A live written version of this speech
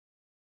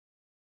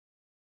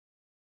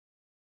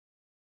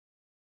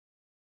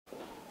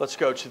Let's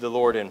go to the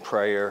Lord in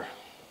prayer.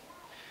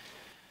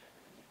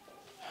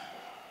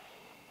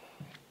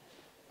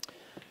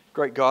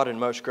 Great God and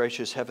most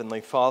gracious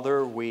Heavenly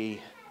Father,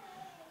 we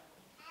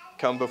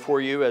come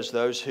before you as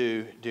those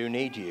who do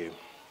need you.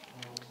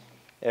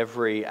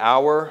 Every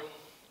hour,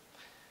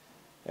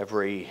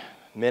 every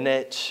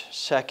minute,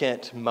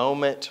 second,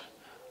 moment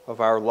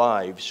of our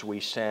lives, we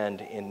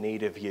stand in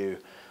need of you.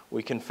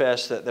 We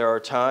confess that there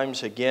are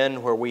times,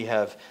 again, where we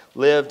have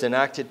lived and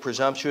acted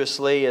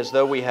presumptuously as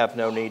though we have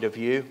no need of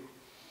you.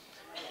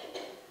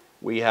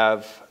 We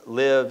have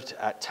lived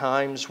at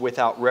times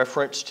without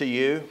reference to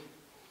you.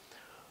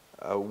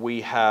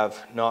 We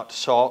have not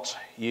sought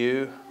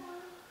you,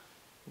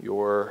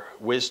 your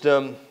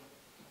wisdom.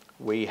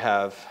 We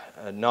have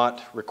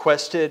not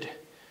requested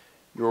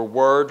your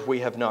word.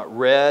 We have not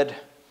read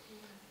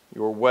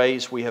your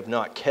ways. We have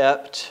not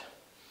kept.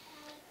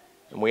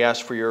 And we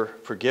ask for your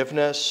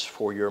forgiveness,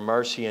 for your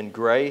mercy and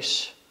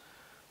grace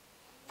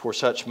for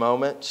such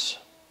moments.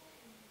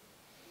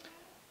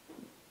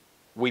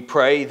 We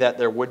pray that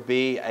there would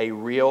be a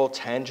real,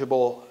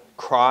 tangible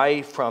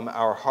cry from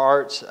our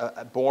hearts,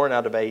 born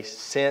out of a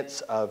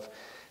sense of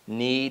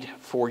need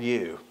for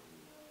you.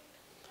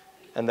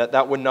 And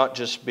that would not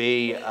just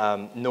be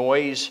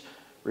noise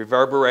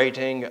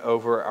reverberating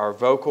over our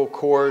vocal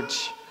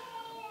cords,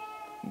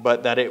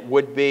 but that it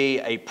would be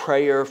a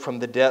prayer from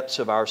the depths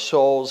of our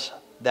souls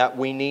that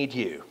we need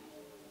you.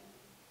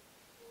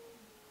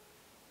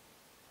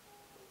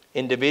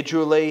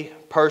 Individually,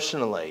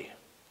 personally,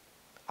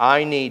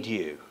 I need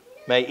you.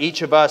 May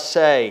each of us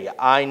say,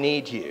 I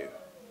need you.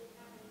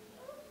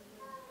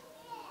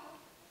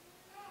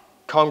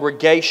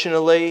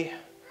 Congregationally,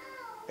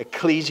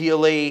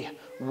 ecclesially,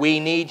 we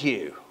need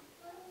you.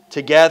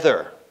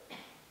 Together,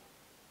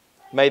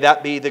 may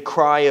that be the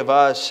cry of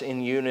us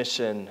in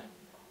unison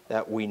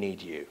that we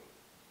need you.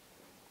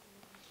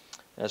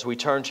 As we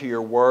turn to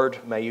your word,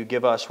 may you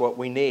give us what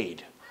we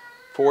need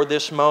for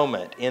this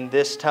moment, in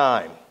this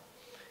time.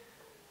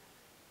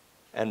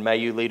 And may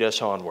you lead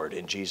us onward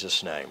in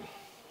Jesus' name.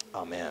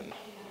 Amen.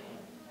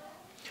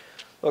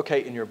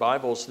 Locate in your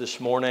Bibles this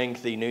morning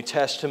the New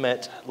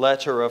Testament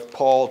letter of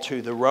Paul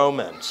to the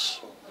Romans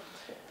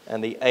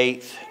and the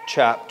 8th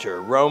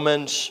chapter.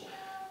 Romans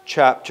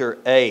chapter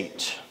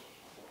 8.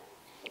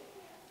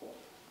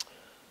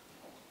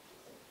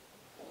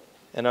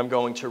 And I'm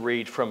going to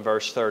read from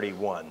verse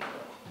 31.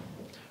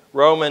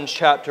 Romans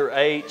chapter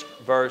 8,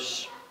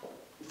 verse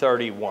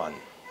 31.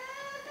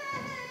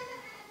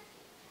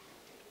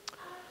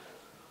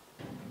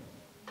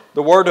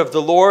 The word of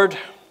the Lord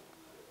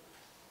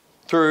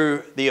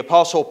through the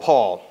Apostle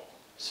Paul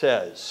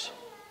says,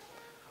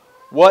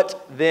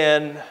 "What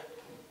then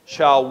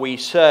shall we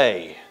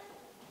say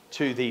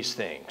to these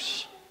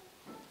things?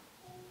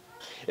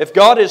 If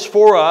God is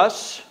for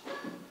us,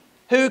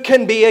 who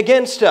can be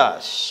against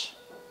us?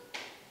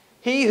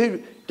 He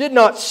who did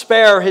not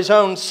spare his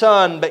own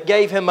Son, but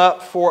gave him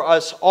up for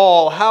us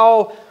all,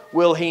 how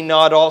will he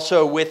not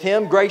also with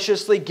him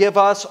graciously give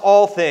us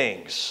all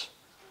things?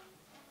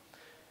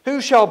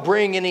 Who shall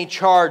bring any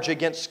charge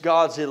against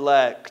God's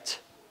elect?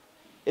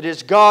 It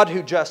is God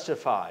who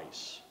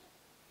justifies.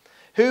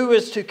 Who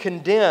is to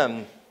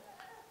condemn?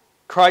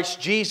 Christ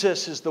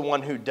Jesus is the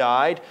one who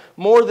died.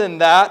 More than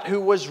that,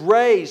 who was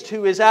raised,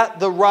 who is at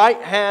the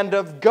right hand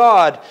of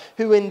God,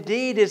 who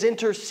indeed is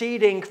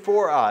interceding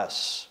for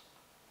us.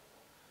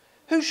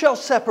 Who shall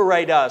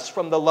separate us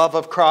from the love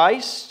of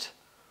Christ?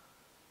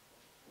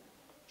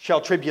 Shall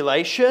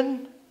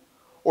tribulation,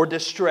 or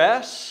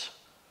distress,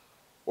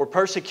 or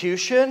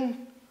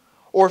persecution,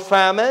 or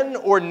famine,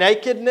 or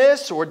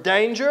nakedness, or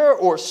danger,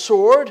 or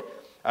sword?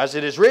 As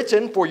it is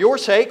written, for your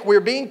sake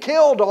we're being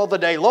killed all the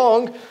day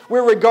long.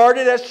 We're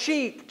regarded as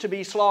sheep to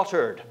be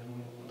slaughtered.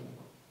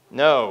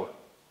 No.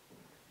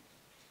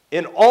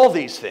 In all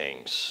these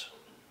things,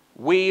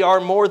 we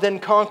are more than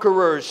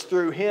conquerors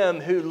through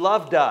Him who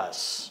loved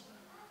us.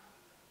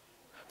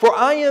 For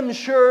I am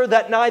sure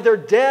that neither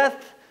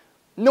death,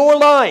 nor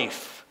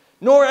life,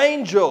 nor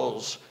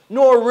angels,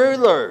 nor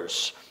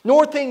rulers,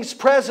 nor things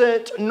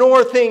present,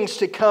 nor things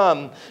to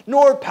come,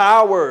 nor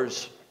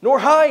powers, nor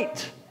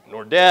height,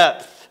 nor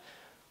depth,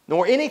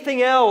 nor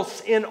anything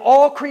else in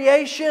all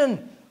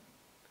creation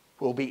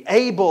will be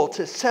able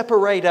to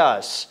separate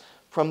us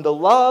from the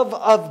love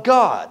of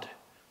God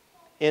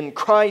in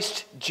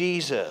Christ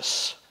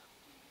Jesus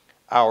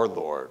our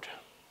Lord.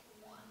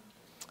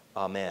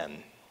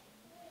 Amen.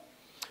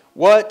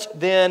 What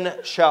then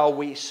shall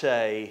we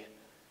say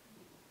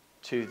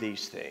to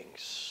these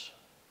things?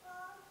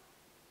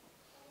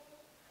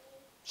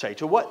 Say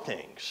to what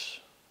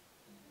things?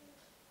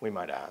 We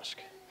might ask.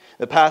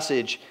 The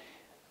passage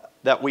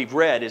that we've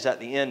read is at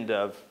the end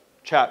of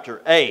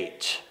chapter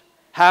 8,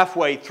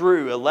 halfway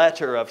through a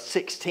letter of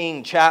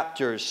 16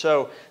 chapters.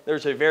 So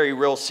there's a very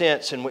real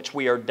sense in which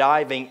we are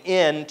diving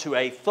into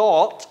a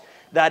thought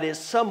that is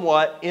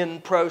somewhat in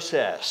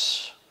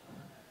process.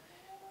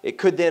 It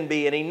could then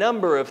be any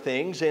number of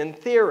things in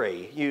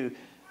theory. You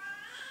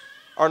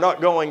are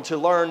not going to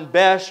learn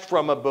best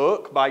from a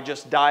book by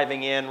just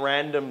diving in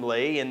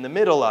randomly in the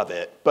middle of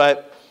it.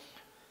 But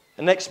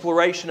An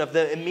exploration of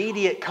the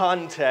immediate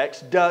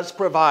context does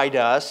provide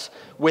us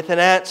with an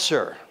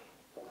answer.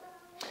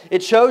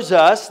 It shows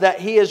us that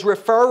he is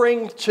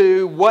referring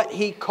to what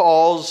he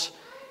calls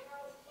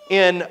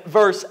in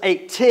verse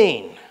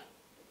 18,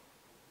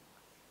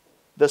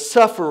 the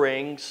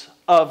sufferings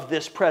of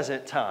this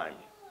present time.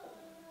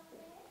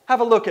 Have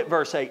a look at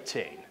verse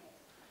 18.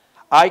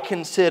 I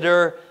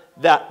consider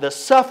that the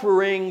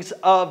sufferings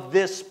of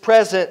this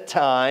present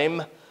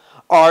time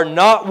are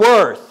not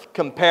worth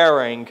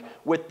comparing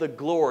with the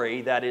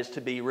glory that is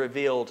to be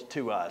revealed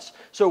to us.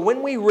 So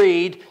when we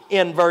read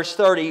in verse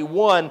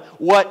 31,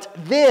 what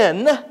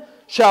then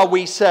shall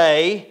we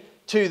say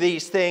to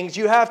these things?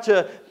 You have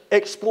to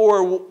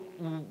explore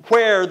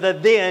where the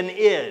then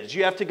is.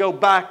 You have to go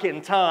back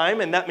in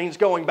time, and that means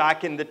going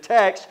back in the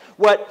text.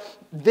 What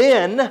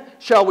then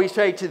shall we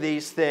say to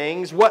these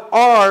things? What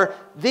are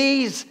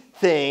these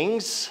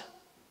things?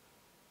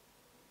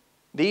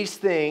 These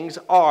things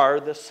are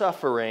the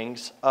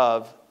sufferings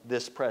of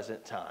this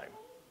present time.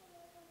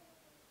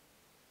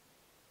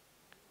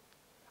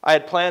 I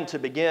had planned to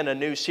begin a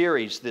new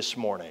series this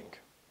morning,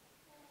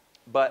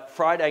 but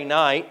Friday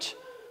night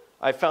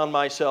I found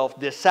myself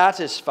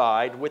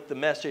dissatisfied with the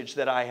message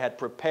that I had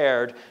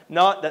prepared.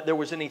 Not that there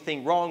was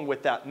anything wrong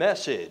with that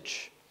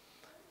message.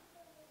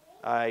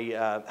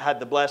 I had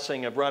the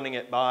blessing of running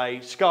it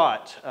by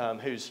Scott,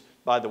 who's,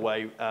 by the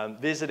way,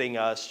 visiting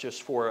us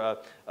just for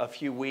a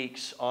few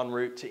weeks en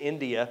route to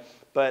India.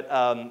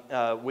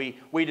 But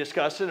we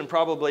discussed it, and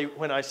probably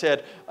when I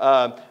said,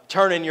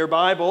 turn in your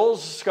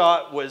Bibles,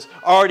 Scott was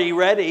already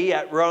ready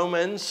at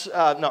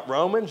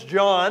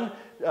John,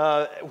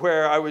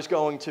 where I was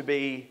going to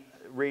be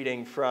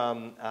reading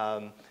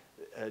from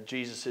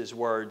Jesus'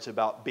 words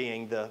about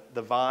being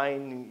the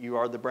vine. You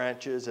are the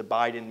branches,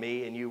 abide in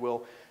me, and you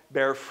will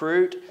bear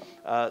fruit.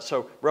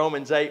 So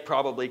Romans 8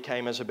 probably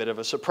came as a bit of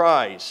a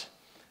surprise.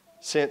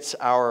 Since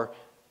our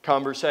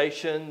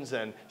conversations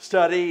and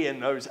study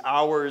and those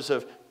hours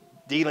of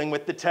dealing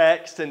with the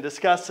text and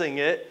discussing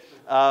it,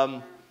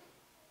 I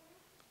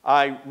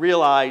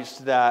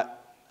realized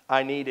that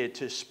I needed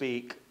to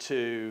speak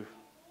to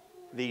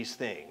these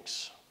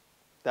things.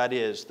 That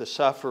is, the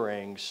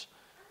sufferings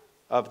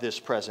of this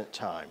present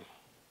time.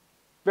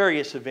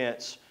 Various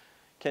events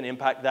can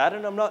impact that,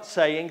 and I'm not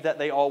saying that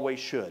they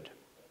always should.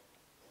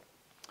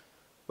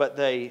 But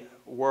they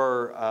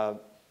were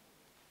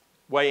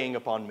weighing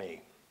upon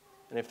me.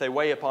 And if they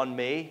weigh upon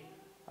me,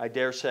 I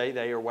dare say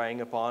they are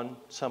weighing upon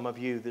some of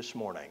you this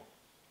morning.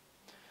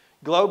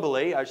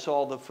 Globally, I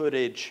saw the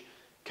footage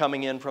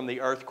coming in from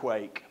the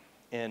earthquake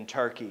in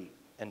Turkey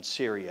and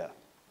Syria.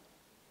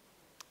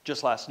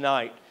 Just last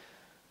night,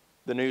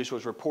 the news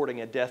was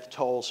reporting a death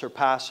toll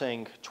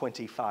surpassing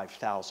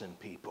 25,000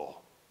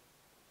 people.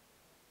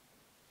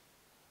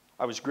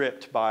 I was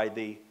gripped by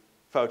the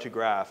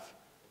photograph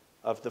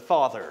of the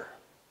father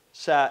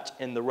sat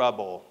in the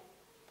rubble,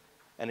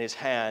 and his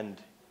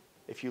hand,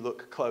 if you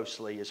look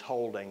closely, is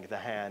holding the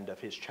hand of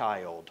his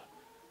child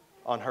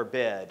on her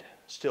bed,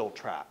 still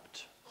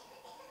trapped.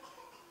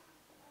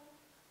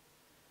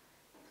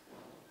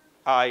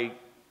 I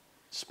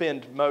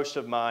spend most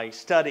of my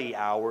study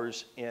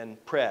hours in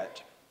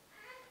Pret.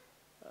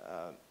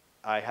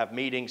 I have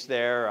meetings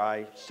there,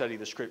 I study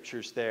the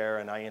scriptures there,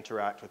 and I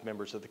interact with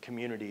members of the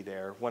community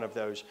there. One of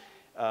those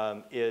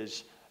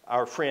is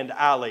our friend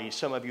Ali.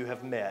 Some of you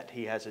have met.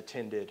 He has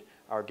attended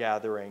our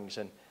gatherings,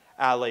 and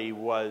Ali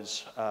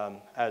was,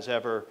 as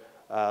ever,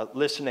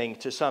 listening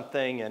to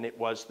something, and it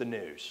was the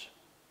news.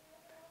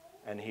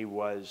 And he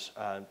was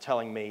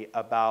telling me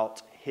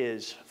about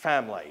his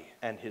family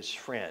and his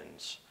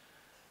friends,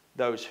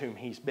 those whom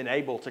he's been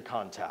able to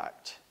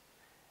contact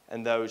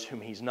and those whom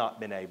he's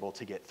not been able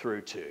to get through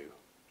to,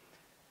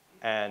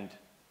 and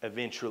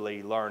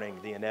eventually learning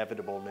the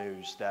inevitable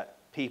news that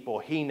people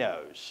he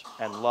knows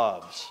and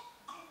loves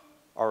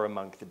are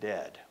among the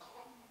dead.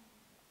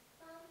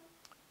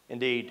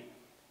 Indeed,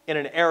 in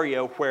an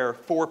area where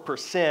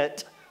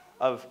 4%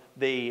 of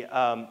the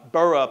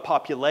borough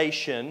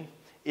population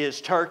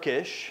is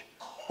Turkish,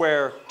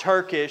 where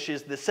Turkish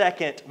is the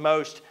second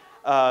most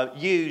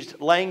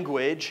used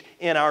language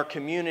in our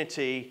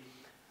community,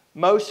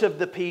 most of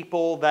the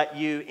people that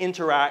you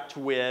interact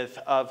with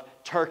of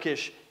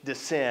Turkish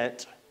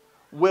descent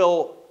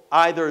will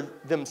either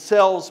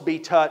themselves be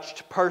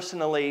touched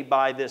personally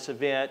by this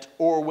event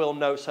or will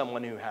know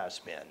someone who has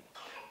been.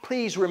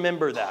 Please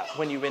remember that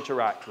when you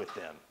interact with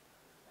them.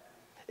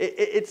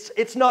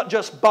 It's not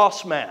just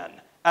boss man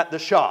at the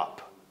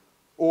shop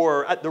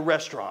or at the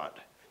restaurant.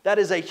 That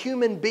is a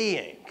human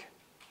being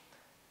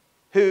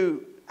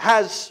who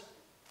has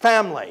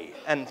family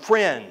and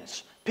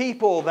friends,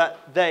 people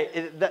that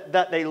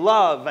they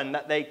love and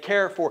that they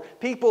care for,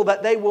 people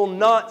that they will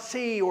not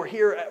see or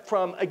hear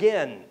from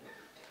again.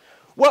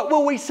 What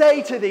will we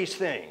say to these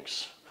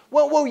things?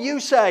 What will you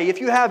say if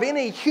you have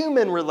any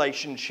human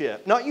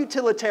relationship, not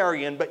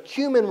utilitarian, but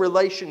human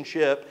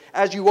relationship,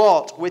 as you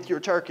ought with your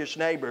Turkish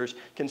neighbors,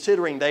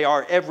 considering they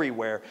are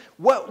everywhere?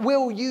 What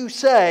will you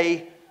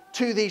say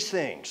to these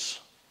things?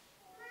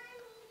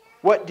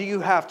 What do you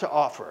have to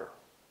offer?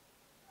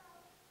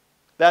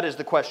 That is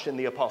the question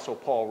the Apostle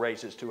Paul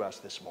raises to us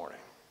this morning.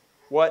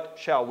 What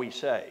shall we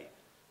say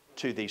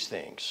to these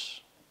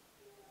things?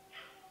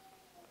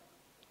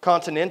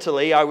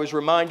 Continentally, I was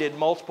reminded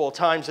multiple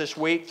times this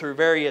week through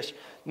various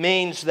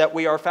means that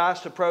we are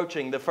fast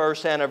approaching the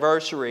first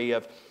anniversary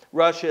of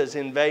Russia's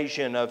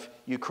invasion of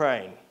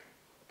Ukraine.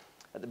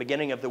 At the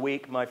beginning of the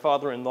week, my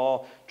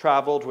father-in-law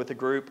traveled with a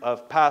group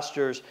of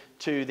pastors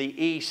to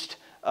the east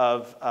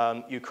of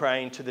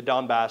Ukraine, to the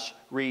Donbass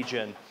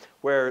region,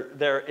 where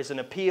there is an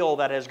appeal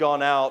that has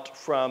gone out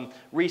from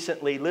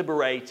recently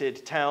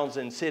liberated towns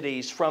and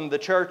cities from the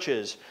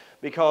churches,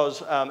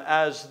 because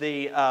as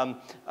the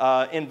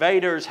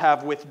invaders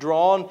have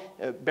withdrawn,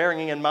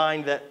 bearing in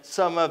mind that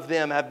some of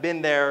them have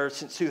been there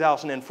since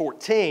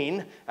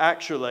 2014,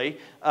 actually,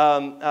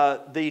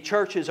 the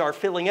churches are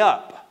filling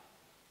up.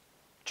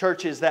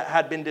 Churches that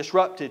had been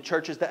disrupted,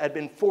 churches that had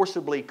been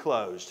forcibly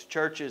closed,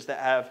 churches that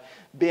have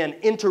been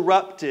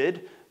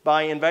interrupted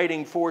by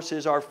invading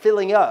forces are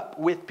filling up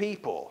with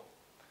people.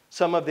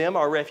 Some of them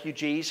are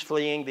refugees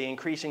fleeing the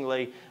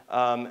increasingly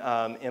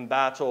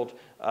embattled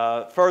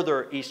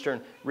further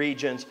eastern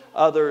regions.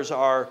 Others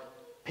are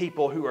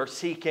people who are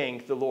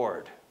seeking the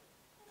Lord,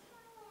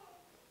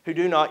 who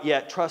do not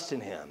yet trust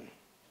in Him.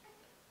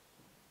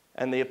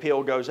 And the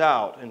appeal goes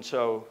out. And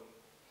so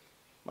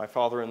my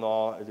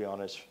father-in-law,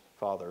 Eliana's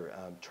father,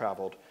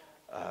 traveled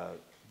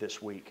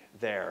this week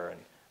there.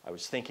 And I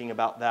was thinking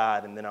about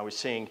that, and then I was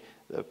seeing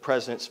the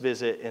President's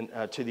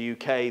visit to the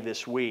UK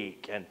this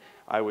week, and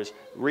I was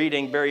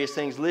reading various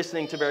things,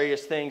 listening to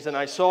various things, and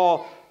I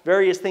saw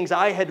various things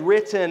I had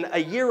written a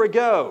year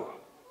ago.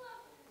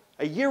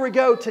 A year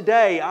ago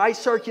today, I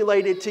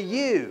circulated to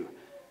you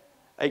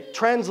a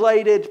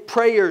translated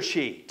prayer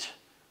sheet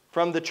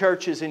from the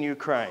churches in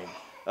Ukraine,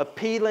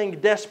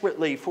 appealing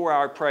desperately for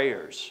our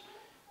prayers.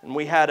 And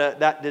we had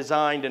that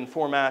designed and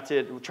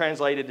formatted,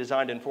 translated,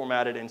 designed and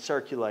formatted and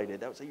circulated.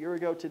 That was a year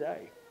ago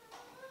today.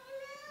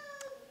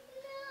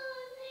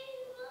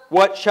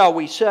 What shall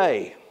we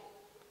say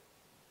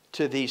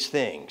to these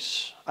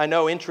things? I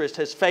know interest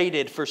has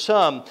faded for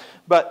some,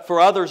 but for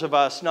others of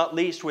us, not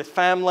least with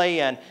family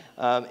and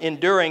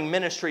enduring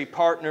ministry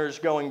partners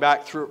going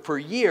back through for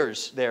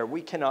years there,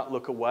 we cannot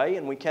look away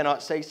and we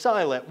cannot stay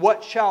silent.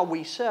 What shall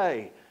we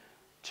say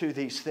to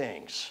these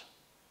things?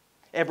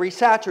 Every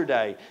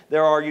Saturday,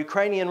 there are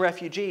Ukrainian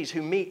refugees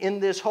who meet in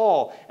this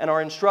hall and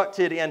are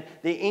instructed in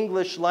the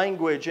English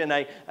language in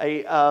a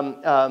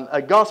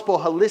gospel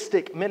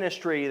holistic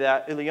ministry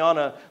that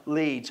Eliana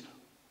leads.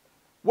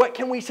 What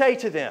can we say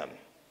to them?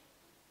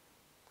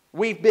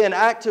 We've been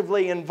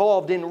actively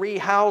involved in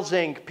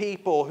rehousing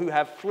people who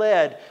have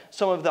fled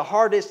some of the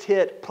hardest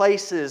hit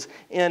places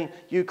in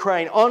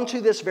Ukraine onto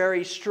this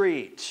very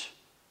street.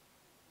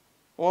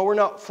 Well, we're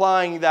not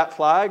flying that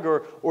flag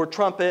or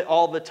trumpet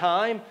all the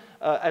time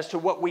as to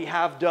what we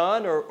have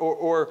done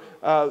or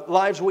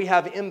lives we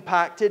have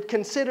impacted.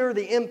 Consider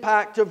the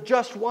impact of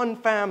just one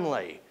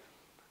family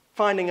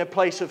finding a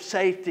place of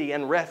safety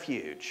and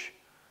refuge.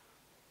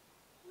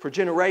 For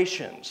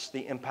generations,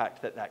 the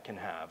impact that can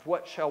have.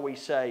 What shall we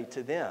say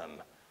to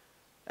them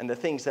and the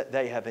things that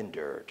they have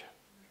endured?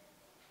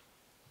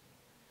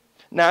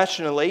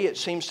 Nationally, it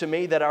seems to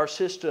me that our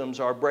systems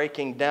are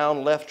breaking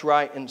down left,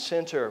 right, and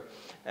center.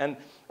 And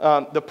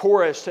the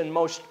poorest and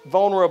most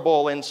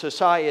vulnerable in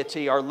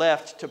society are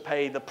left to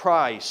pay the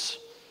price.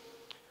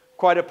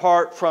 Quite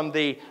apart from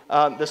the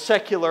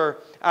secular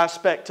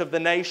aspect of the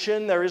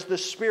nation, there is the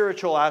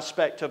spiritual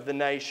aspect of the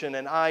nation.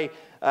 And I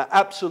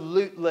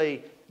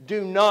absolutely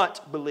do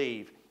not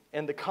believe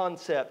in the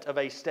concept of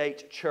a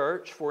state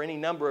church for any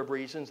number of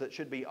reasons that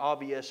should be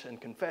obvious and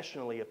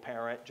confessionally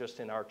apparent just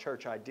in our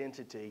church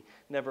identity,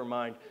 never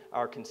mind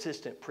our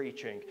consistent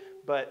preaching.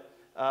 But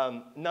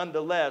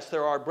nonetheless,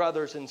 there are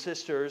brothers and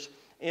sisters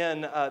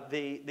in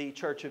the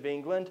Church of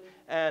England,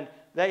 and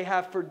they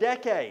have for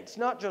decades,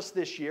 not just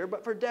this year,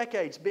 but for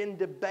decades, been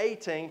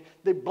debating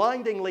the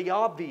blindingly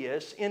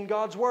obvious in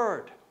God's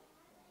Word.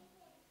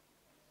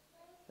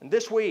 And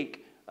this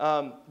week,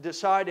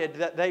 decided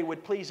that they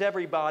would please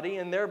everybody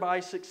and thereby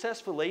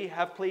successfully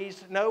have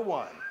pleased no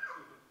one.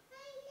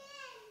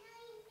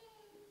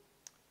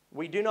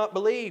 We do not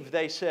believe,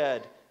 they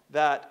said,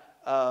 that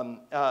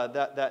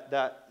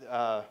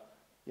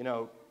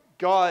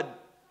God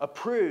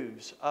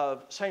approves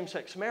of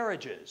same-sex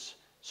marriages,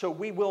 so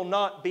we will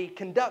not be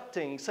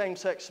conducting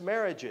same-sex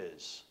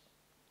marriages.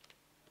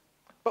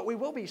 But we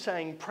will be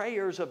saying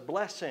prayers of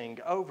blessing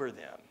over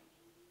them.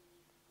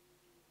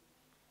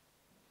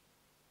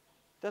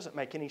 Doesn't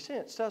make any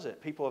sense, does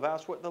it? People have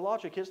asked what the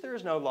logic is. There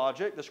is no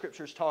logic. The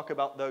Scriptures talk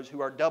about those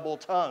who are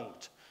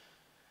double-tongued.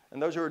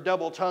 And those who are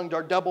double-tongued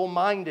are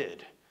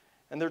double-minded.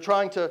 And they're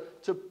trying to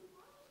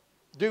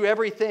do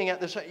everything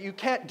at the same time. You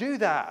can't do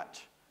that.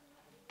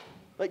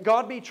 Let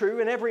God be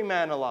true and every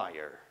man a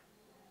liar.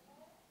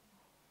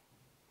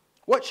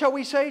 What shall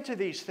we say to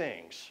these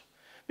things?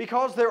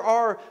 Because there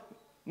are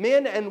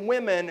men and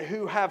women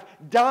who have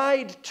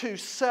died to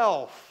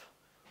self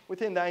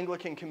within the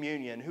Anglican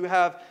Communion who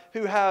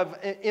have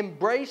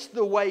embraced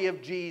the way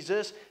of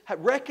Jesus,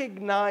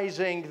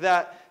 recognizing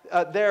that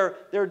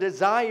their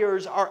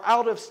desires are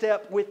out of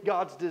step with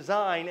God's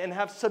design, and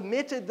have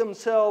submitted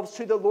themselves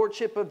to the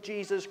Lordship of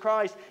Jesus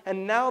Christ,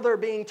 and now they're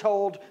being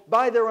told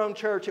by their own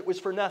church it was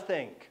for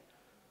nothing.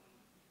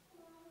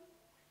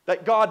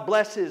 That God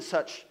blesses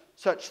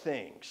such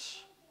things.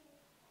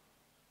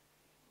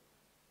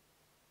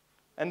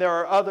 And there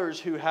are others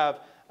who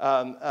have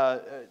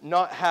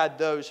not had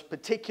those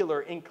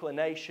particular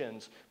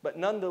inclinations, but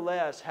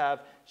nonetheless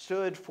have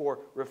stood for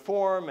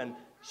reform and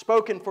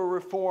spoken for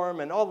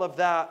reform and all of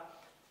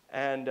that,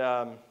 and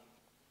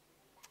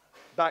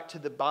back to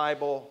the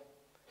Bible,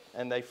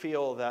 and they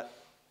feel that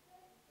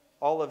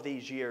all of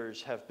these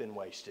years have been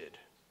wasted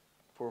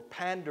for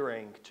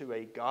pandering to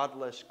a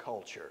godless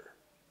culture.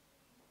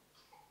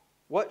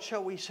 What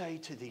shall we say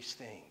to these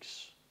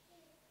things?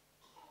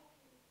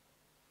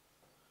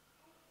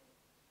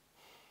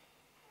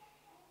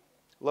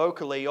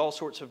 Locally, all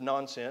sorts of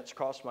nonsense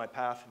crossed my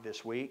path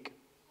this week.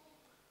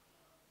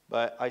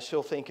 But I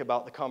still think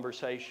about the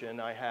conversation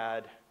I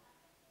had,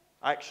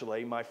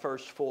 actually, my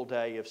first full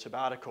day of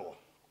sabbatical.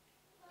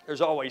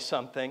 There's always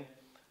something,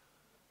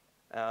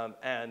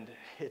 and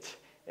it's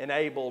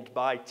enabled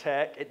by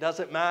tech. It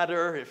doesn't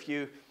matter if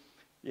you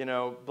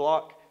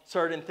block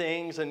certain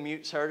things and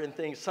mute certain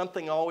things.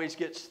 Something always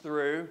gets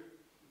through.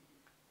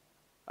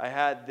 I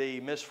had the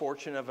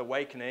misfortune of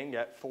awakening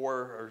at 4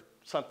 or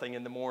something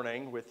in the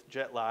morning with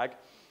jet lag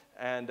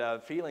and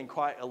feeling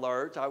quite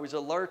alert. I was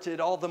alerted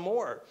all the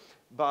more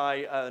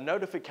by a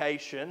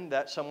notification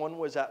that someone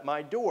was at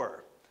my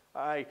door.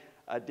 I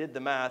did the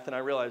math and I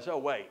realized, oh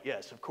wait,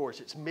 yes, of course,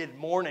 it's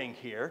mid-morning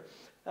here.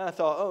 And I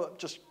thought, oh,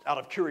 just out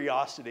of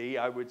curiosity,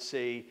 I would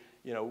see,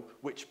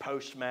 which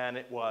postman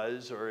it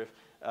was, or if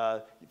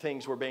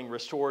things were being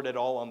restored at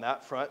all on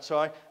that front.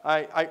 So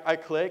I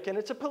click, and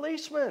it's a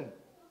policeman.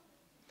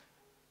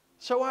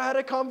 So I had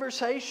a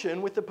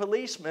conversation with the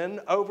policeman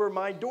over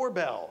my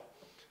doorbell,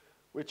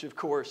 which, of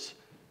course,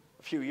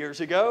 a few years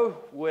ago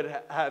would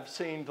have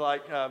seemed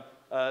like a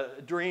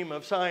dream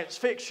of science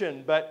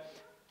fiction. But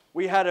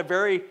we had a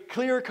very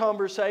clear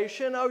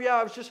conversation. Oh, yeah,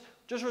 I was just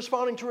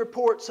responding to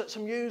reports that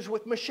some youths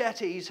with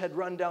machetes had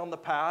run down the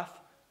path.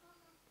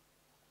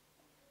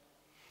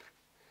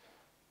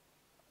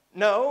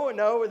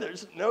 No,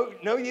 there's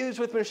no youths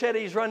with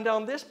machetes run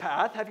down this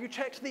path. Have you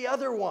checked the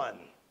other one?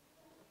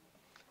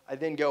 I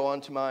then go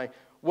on to my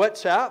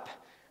WhatsApp,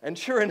 and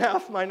sure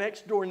enough, my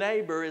next door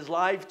neighbor is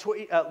live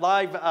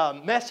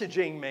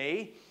messaging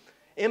me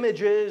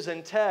images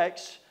and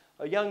texts.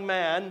 A young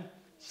man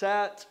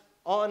sat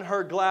on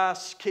her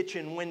glass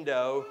kitchen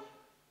window,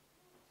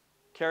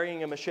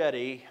 carrying a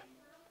machete,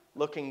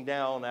 looking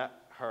down at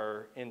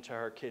her into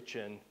her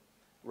kitchen,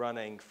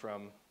 running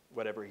from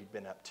whatever he'd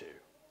been up to.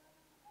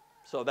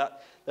 So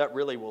that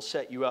really will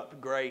set you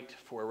up great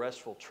for a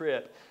restful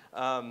trip.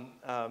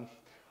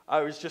 I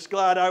was just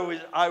glad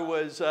I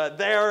was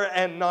there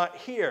and not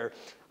here,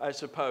 I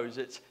suppose.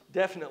 It's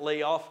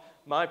definitely off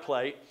my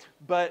plate.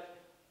 But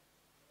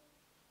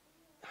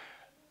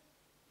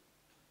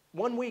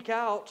 1 week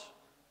out,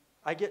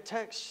 I get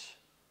texts.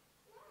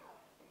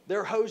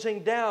 They're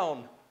hosing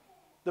down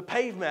the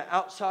pavement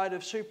outside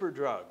of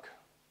Superdrug.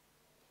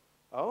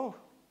 Oh,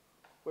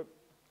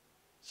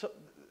 so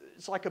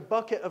it's like a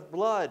bucket of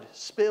blood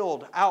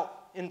spilled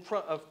out in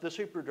front of the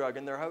Superdrug,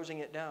 and they're hosing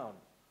it down.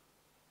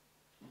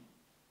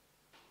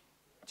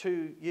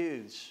 2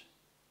 youths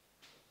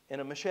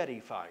in a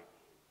machete fight.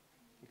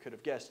 You could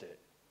have guessed it.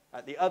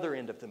 At the other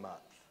end of the month.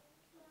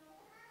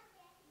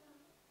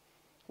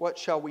 What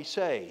shall we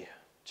say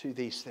to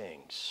these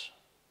things?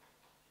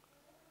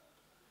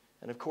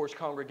 And of course,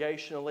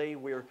 congregationally,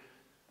 we're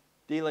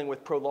dealing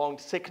with prolonged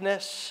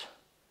sickness,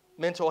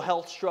 mental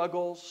health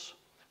struggles,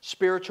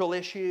 spiritual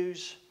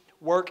issues,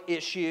 work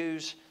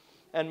issues,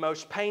 and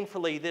most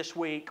painfully this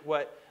week,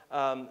 what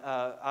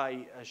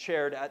I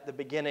shared at the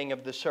beginning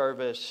of the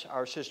service,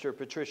 our sister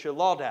Patricia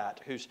Laudat,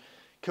 whose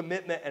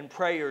commitment and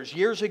prayers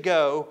years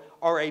ago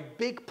are a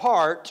big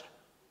part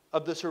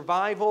of the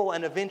survival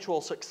and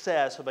eventual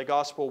success of a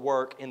gospel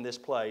work in this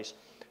place,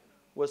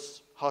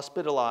 was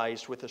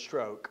hospitalized with a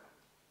stroke.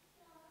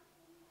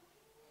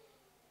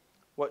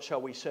 What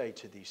shall we say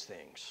to these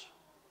things?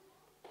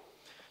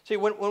 See,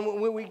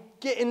 when we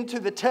get into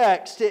the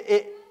text,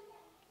 it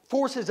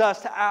forces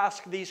us to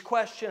ask these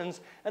questions,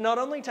 and not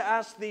only to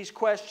ask these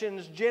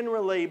questions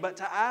generally, but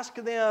to ask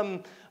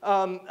them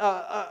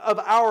of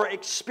our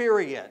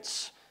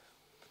experience.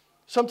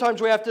 Sometimes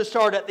we have to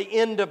start at the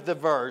end of the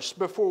verse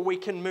before we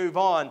can move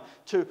on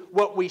to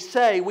what we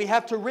say. We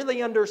have to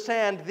really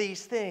understand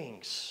these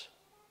things.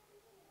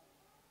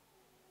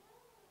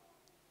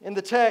 In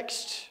the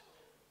text,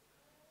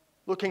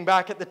 looking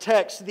back at the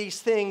text,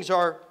 these things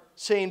are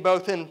seen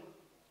both in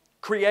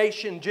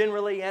creation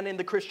generally and in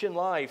the Christian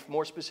life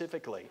more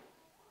specifically.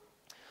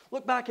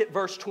 Look back at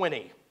verse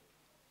 20,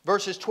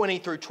 verses 20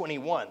 through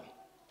 21.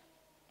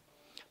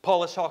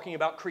 Paul is talking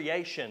about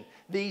creation,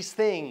 these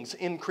things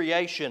in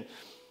creation.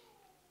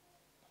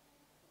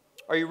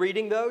 Are you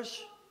reading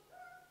those?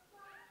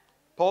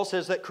 Paul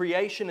says that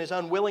creation is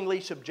unwillingly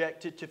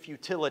subjected to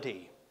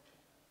futility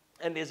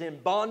and is in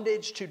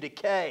bondage to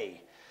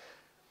decay.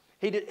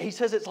 He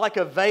says it's like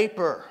a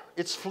vapor.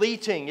 It's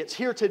fleeting. It's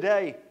here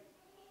today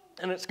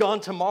and it's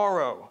gone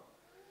tomorrow.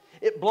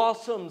 It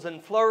blossoms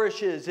and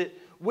flourishes. It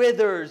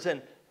withers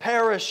and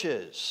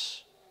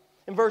perishes.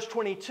 In verse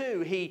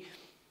 22, he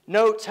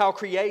notes how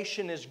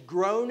creation is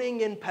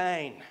groaning in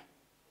pain.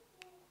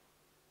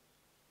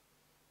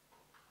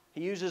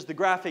 He uses the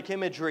graphic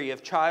imagery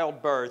of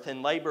childbirth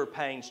and labor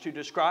pains to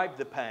describe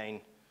the pain.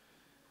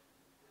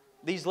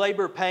 These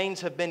labor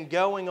pains have been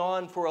going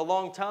on for a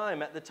long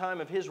time at the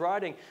time of his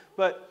writing,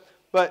 but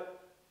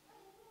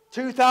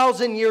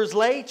 2,000 years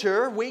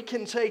later, we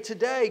can say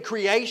today,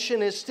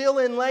 creation is still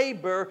in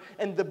labor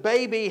and the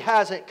baby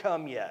hasn't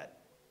come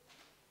yet.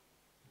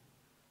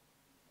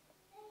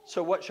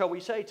 So what shall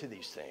we say to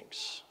these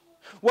things?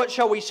 What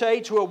shall we say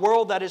to a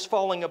world that is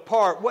falling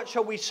apart? What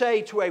shall we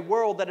say to a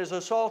world that is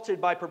assaulted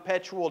by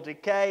perpetual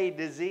decay,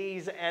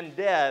 disease, and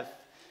death?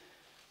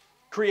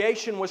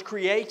 Creation was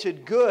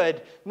created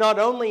good, not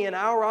only in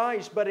our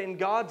eyes, but in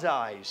God's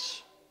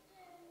eyes.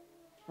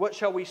 What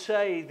shall we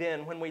say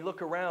then when we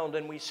look around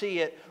and we see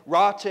it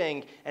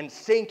rotting and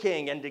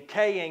sinking and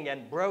decaying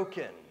and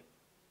broken?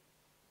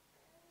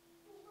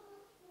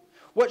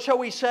 What shall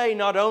we say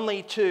not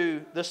only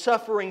to the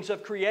sufferings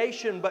of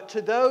creation, but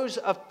to those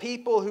of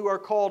people who are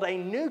called a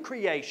new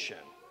creation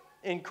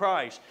in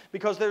Christ?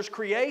 Because there's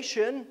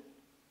creation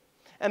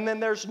and then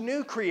there's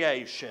new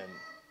creation.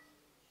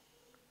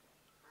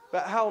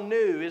 But how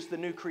new is the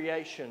new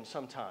creation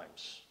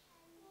sometimes?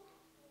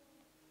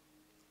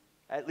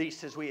 At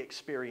least as we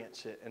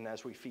experience it and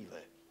as we feel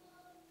it.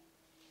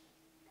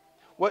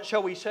 What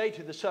shall we say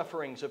to the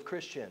sufferings of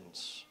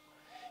Christians?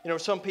 You know,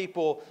 some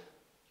people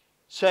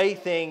say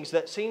things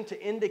that seem to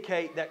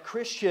indicate that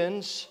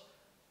Christians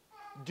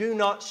do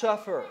not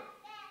suffer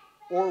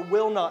or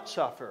will not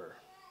suffer.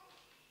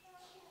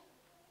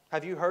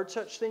 Have you heard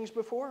such things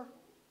before?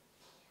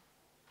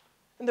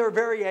 And there are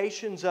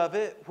variations of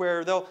it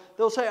where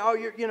they'll say,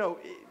 oh,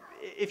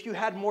 if you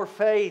had more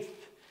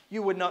faith,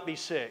 you would not be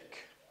sick.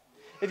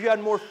 If you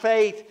had more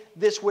faith,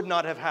 this would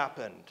not have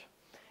happened.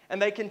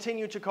 And they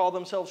continue to call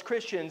themselves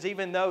Christians,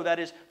 even though that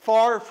is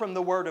far from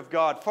the Word of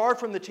God, far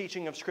from the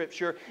teaching of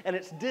Scripture, and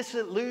it's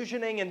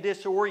disillusioning and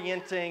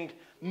disorienting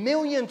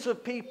millions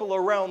of people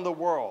around the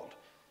world,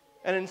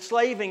 and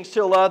enslaving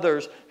still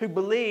others who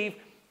believe,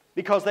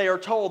 because they are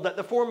told that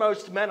the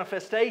foremost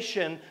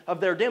manifestation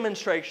of their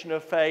demonstration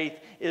of faith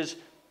is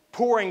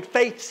pouring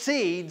faith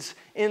seeds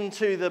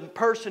into the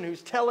person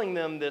who's telling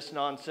them this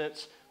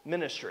nonsense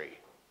ministry.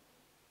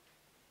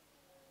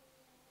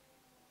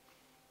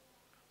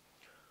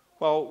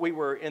 While we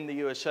were in the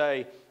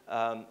USA,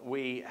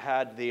 we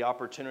had the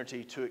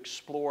opportunity to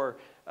explore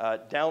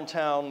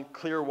downtown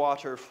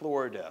Clearwater,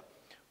 Florida,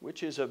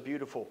 which is a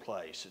beautiful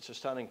place. It's a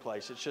stunning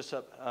place. It's just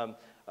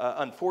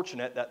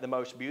unfortunate that the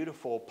most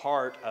beautiful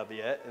part of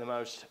it, the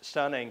most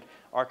stunning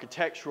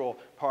architectural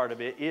part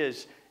of it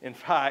is, in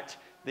fact,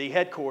 the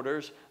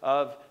headquarters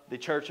of the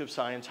Church of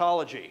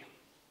Scientology.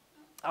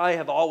 I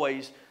have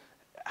always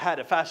had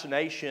a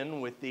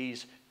fascination with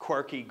these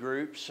quirky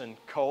groups and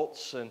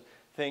cults and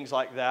things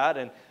like that.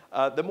 And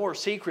the more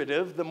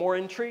secretive, the more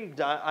intrigued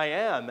I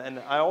am. And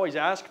I always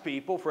ask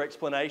people for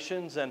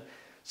explanations and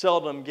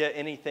seldom get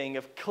anything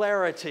of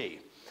clarity.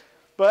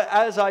 But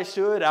as I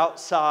stood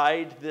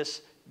outside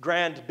this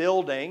grand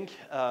building,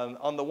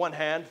 on the one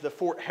hand, the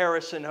Fort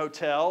Harrison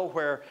Hotel,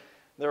 where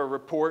there are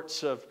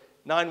reports of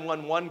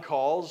 911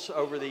 calls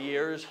over the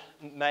years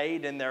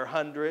made in their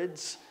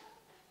hundreds.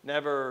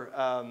 Never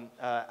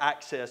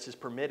access is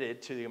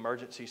permitted to the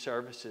emergency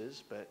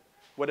services, but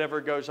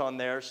whatever goes on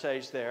there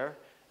stays there.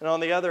 And on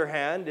the other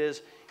hand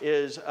is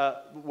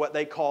what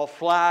they call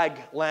Flag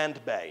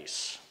Land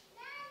Base.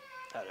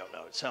 I don't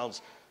know, it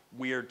sounds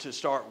weird to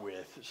start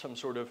with, some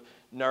sort of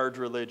nerd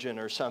religion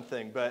or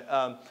something.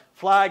 But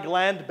Flag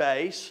Land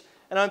Base,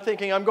 and I'm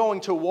thinking I'm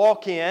going to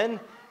walk in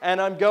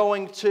and I'm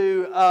going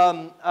to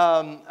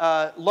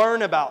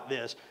learn about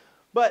this.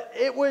 But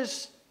it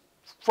was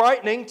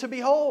frightening to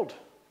behold.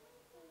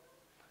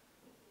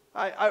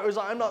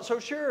 I'm not so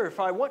sure if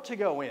I want to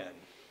go in.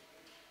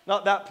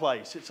 Not that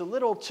place. It's a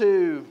little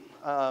too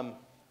out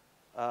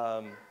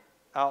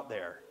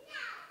there.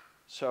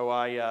 So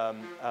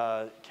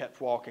I kept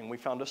walking. We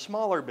found a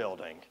smaller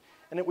building,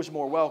 and it was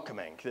more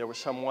welcoming. There was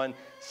someone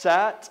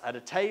sat at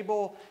a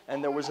table,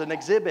 and there was an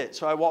exhibit.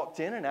 So I walked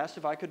in and asked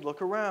if I could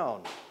look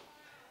around.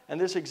 And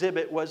this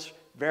exhibit was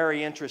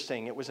very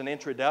interesting. It was an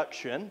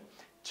introduction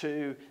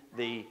to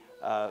the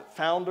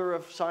founder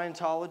of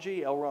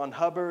Scientology, L. Ron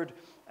Hubbard,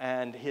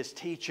 and his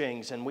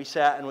teachings. And we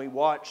sat and we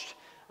watched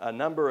a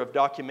number of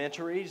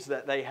documentaries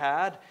that they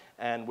had,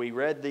 and we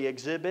read the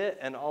exhibit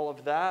and all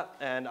of that,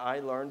 and I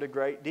learned a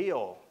great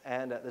deal,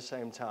 and at the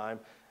same time,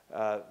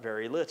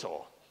 very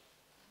little.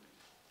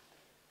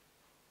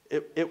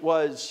 It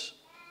was,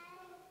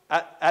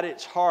 at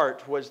its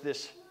heart, was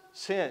this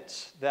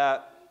sense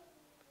that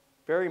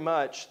very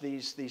much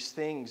these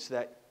things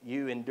that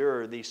you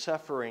endure, these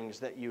sufferings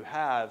that you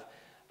have,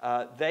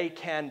 they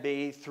can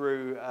be,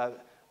 through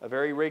a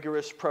very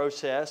rigorous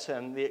process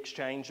and the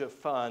exchange of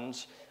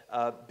funds,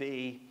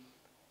 be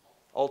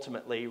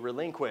ultimately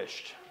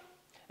relinquished.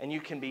 And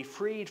you can be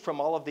freed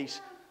from all of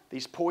these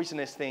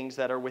poisonous things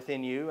that are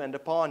within you and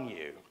upon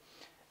you.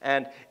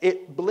 And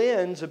it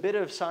blends a bit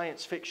of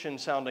science fiction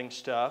sounding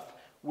stuff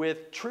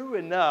with true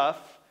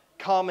enough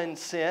common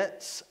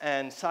sense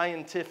and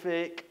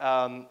scientific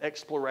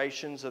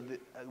explorations of the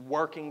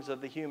workings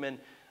of the human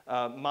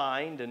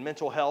mind and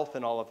mental health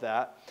and all of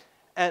that.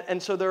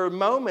 And so there are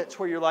moments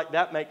where you're like,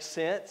 that makes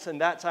sense and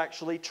that's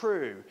actually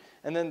true.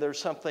 And then there's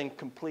something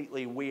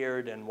completely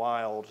weird and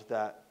wild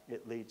that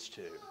it leads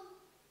to.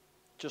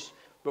 Just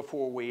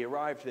before we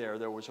arrived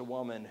there was a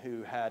woman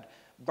who had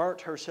burnt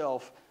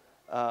herself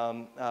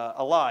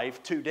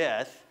alive to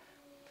death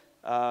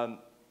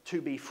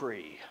to be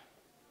free,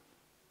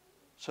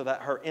 so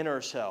that her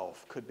inner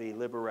self could be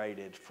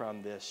liberated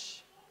from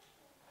this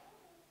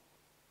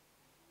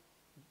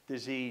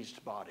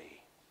diseased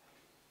body.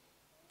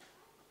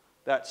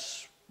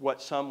 That's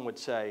what some would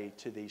say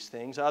to these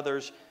things.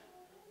 Others,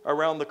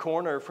 around the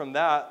corner from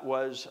that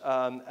was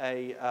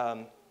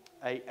a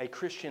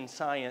Christian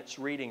Science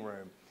reading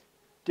room.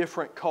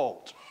 Different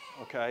cult,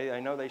 okay? I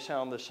know they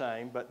sound the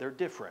same, but they're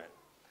different.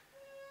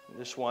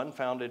 This one,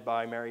 founded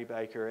by Mary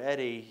Baker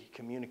Eddy,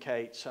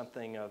 communicates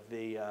something of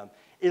the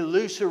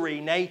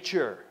illusory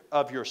nature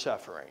of your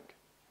suffering.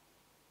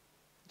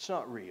 It's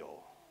not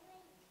real.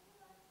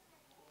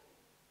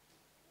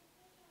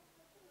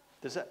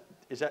 Is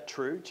that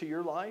true to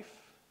your life?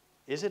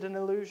 Is it an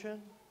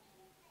illusion?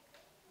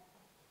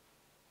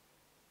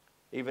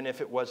 Even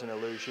if it was an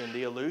illusion,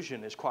 the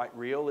illusion is quite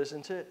real,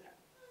 isn't it?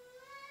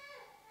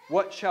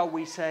 What shall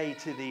we say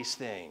to these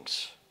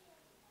things?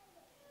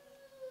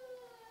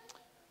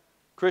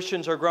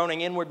 Christians are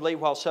groaning inwardly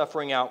while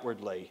suffering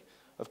outwardly.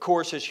 Of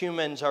course, as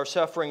humans, our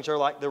sufferings are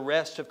like the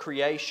rest of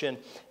creation.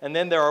 And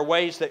then there are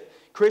ways that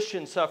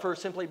Christians suffer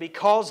simply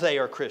because they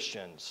are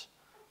Christians.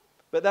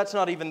 But that's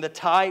not even the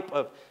type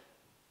of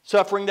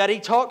suffering that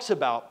he talks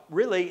about.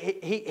 Really,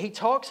 he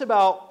talks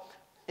about,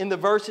 in the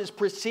verses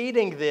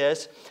preceding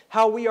this,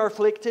 how we are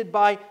afflicted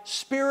by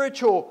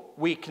spiritual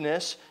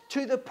weakness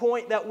to the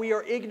point that we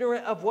are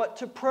ignorant of what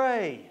to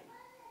pray.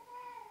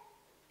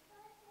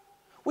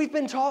 We've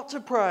been taught to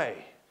pray.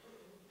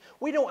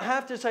 We don't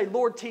have to say,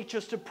 Lord, teach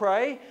us to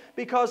pray,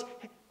 because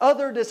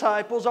other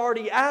disciples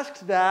already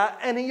asked that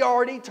and He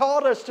already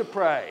taught us to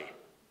pray.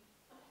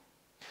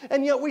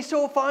 And yet we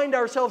still find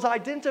ourselves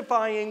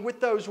identifying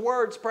with those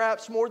words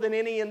perhaps more than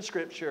any in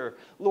Scripture.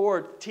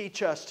 Lord,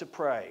 teach us to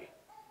pray.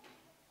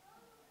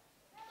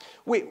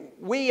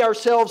 We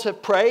ourselves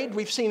have prayed.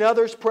 We've seen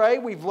others pray.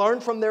 We've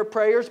learned from their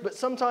prayers. But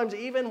sometimes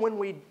even when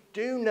we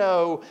do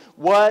know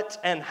what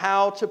and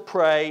how to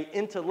pray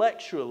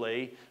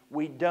intellectually,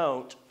 we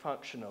don't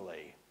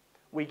functionally.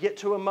 We get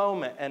to a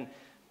moment and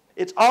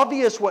it's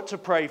obvious what to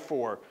pray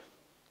for,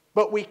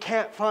 but we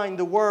can't find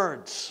the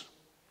words.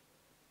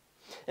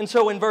 And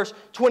so in verse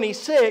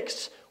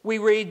 26, we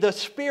read, "The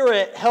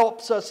Spirit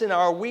helps us in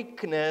our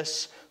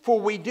weakness, for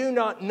we do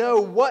not know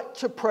what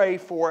to pray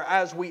for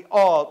as we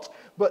ought,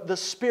 but the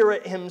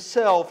Spirit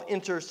Himself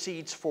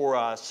intercedes for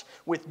us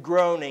with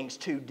groanings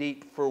too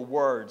deep for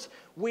words."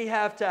 We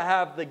have to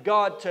have the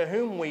God to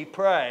whom we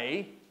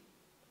pray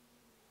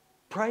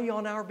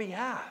on our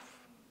behalf.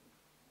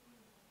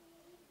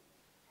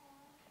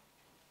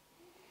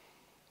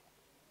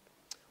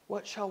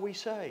 What shall we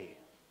say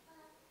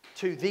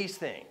to these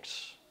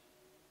things?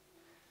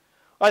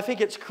 I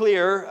think it's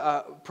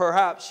clear,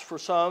 perhaps for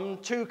some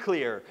too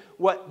clear,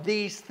 what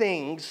these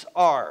things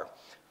are.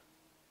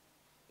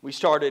 We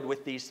started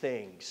with these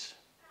things.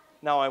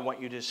 Now I want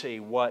you to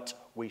see what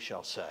we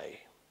shall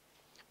say.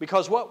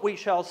 Because what we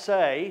shall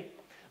say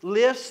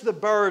lifts the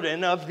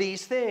burden of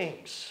these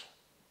things.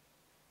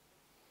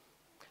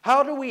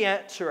 How do we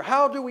answer?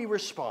 How do we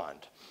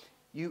respond?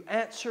 You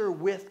answer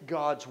with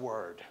God's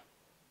Word.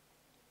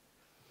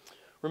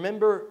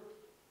 Remember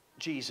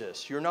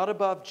Jesus. You're not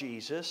above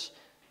Jesus.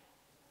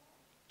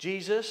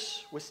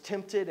 Jesus was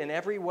tempted in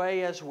every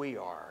way as we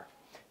are.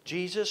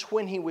 Jesus,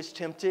 when He was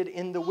tempted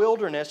in the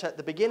wilderness at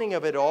the beginning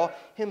of it all,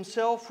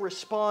 Himself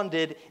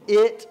responded,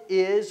 "It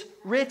is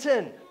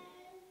written."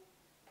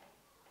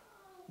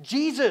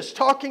 Jesus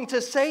talking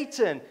to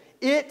Satan,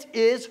 "It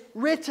is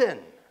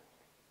written."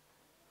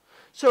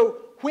 So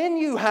when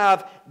you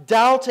have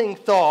doubting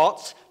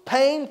thoughts,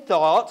 pain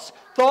thoughts,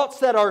 thoughts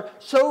that are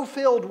so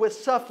filled with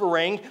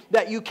suffering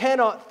that you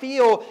cannot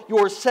feel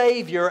your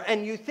Savior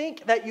and you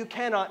think that you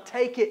cannot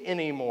take it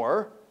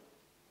anymore,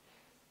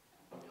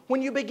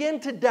 when you begin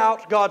to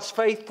doubt God's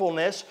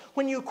faithfulness,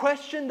 when you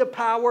question the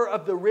power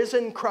of the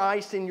risen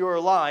Christ in your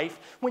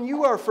life, when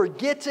you are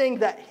forgetting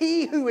that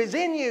He who is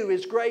in you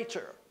is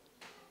greater,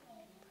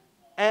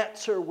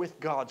 answer with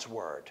God's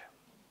Word.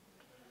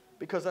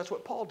 Because that's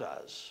what Paul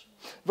does.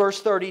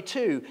 Verse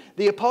 32,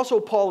 the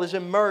Apostle Paul is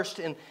immersed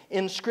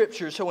in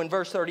Scripture. So in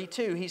verse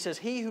 32, he says,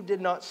 He who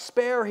did not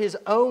spare His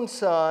own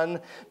Son,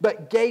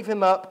 but gave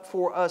Him up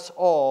for us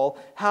all,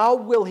 how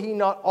will He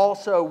not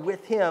also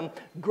with Him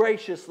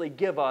graciously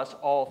give us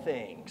all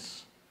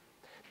things?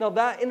 Now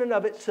that in and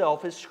of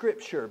itself is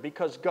Scripture,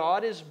 because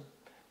God is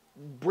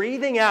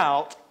breathing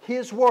out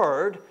His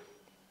Word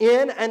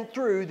in and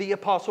through the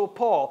Apostle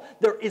Paul.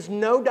 There is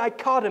no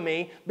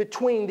dichotomy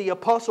between the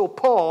Apostle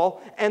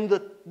Paul and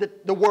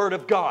the Word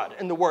of God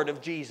and the Word of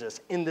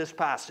Jesus in this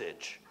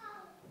passage.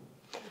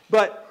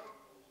 But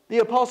the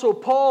Apostle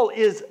Paul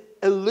is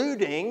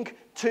alluding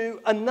to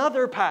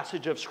another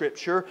passage of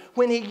Scripture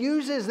when he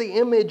uses the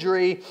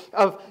imagery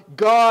of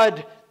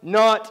God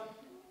not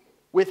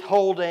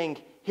withholding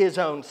His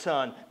own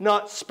Son,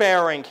 not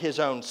sparing His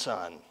own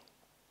Son.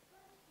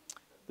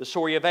 The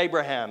story of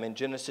Abraham in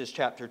Genesis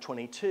chapter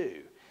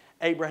 22.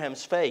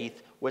 Abraham's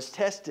faith was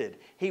tested.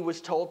 He was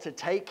told to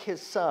take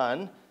his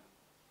son,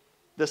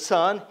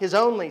 his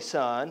only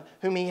son,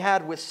 whom he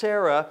had with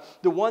Sarah,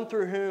 the one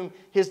through whom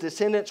his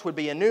descendants would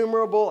be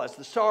innumerable as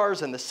the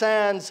stars and the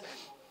sands.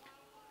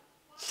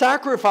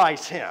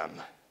 Sacrifice him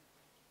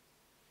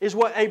is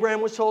what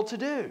Abraham was told to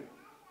do.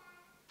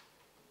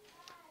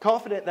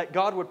 Confident that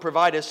God would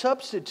provide a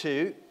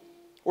substitute,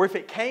 or if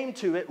it came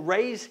to it,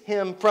 raise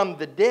him from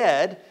the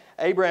dead,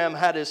 Abraham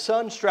had his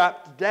son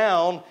strapped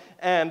down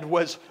and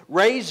was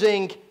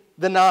raising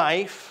the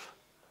knife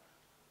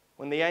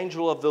when the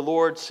angel of the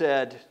Lord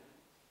said,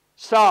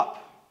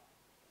 Stop!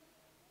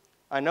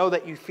 I know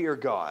that you fear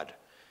God,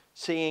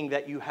 seeing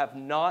that you have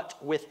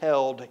not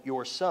withheld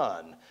your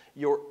son,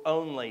 your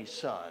only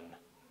son,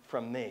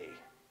 from me.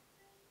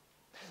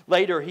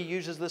 Later, he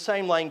uses the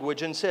same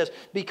language and says,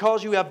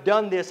 Because you have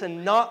done this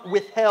and not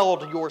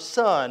withheld your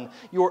son,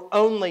 your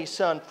only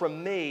son,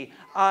 from me,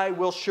 I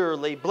will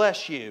surely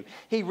bless you.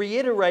 He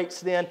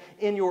reiterates then,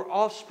 In your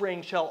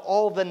offspring shall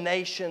all the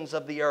nations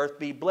of the earth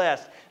be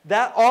blessed.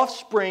 That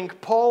offspring,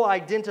 Paul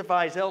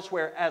identifies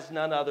elsewhere as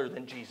none other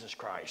than Jesus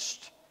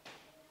Christ.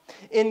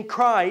 In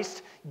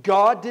Christ,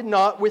 God did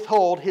not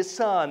withhold His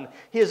Son,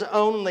 His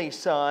only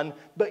Son,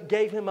 but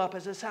gave Him up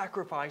as a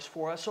sacrifice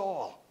for us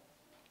all.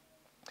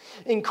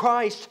 In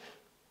Christ,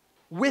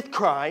 with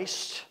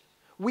Christ,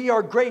 we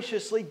are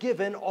graciously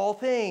given all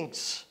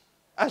things,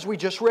 as we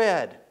just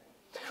read.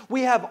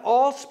 We have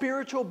all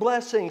spiritual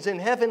blessings in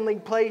heavenly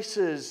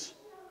places,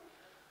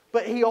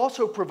 but He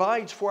also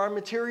provides for our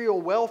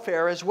material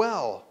welfare as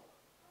well.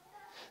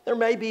 There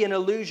may be an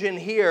allusion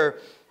here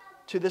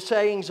to the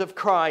sayings of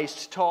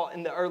Christ taught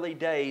in the early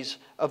days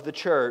of the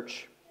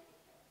church,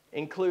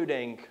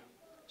 including,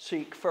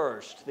 Seek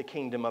first the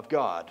kingdom of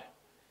God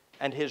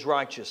and His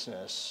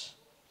righteousness,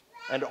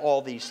 and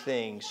all these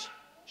things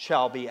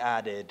shall be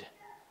added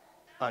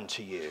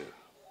unto you.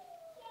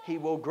 He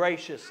will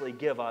graciously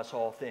give us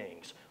all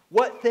things.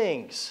 What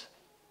things?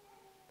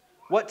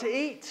 What to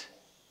eat,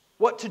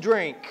 what to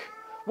drink,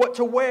 what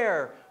to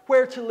wear,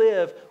 where to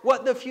live,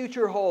 what the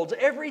future holds,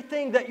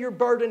 everything that you're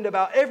burdened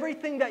about,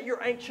 everything that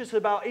you're anxious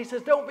about. He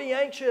says, don't be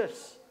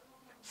anxious.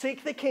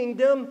 Seek the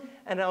kingdom,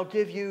 and I'll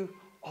give you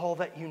all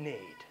that you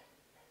need.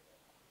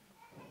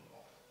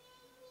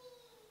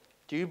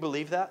 Do you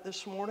believe that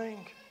this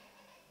morning?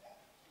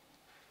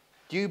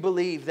 Do you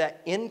believe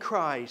that in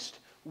Christ,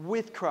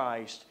 with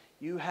Christ,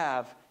 you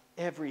have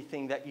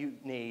everything that you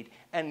need,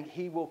 and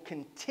He will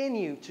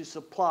continue to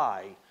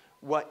supply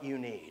what you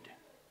need?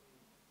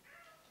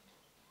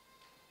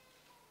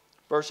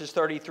 Verses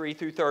 33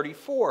 through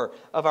 34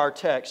 of our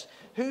text.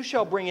 Who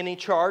shall bring any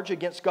charge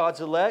against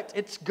God's elect?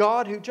 It's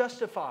God who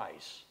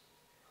justifies.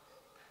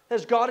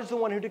 As God is the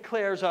one who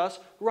declares us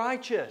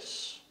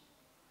righteous.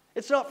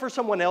 It's not for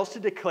someone else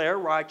to declare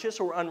righteous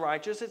or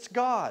unrighteous. It's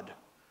God.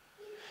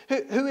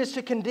 Who is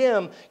to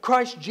condemn?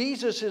 Christ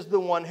Jesus is the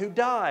one who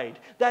died.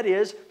 That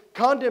is,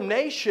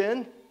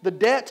 condemnation, the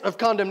debt of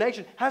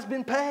condemnation, has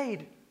been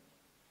paid.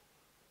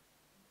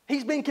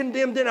 He's been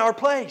condemned in our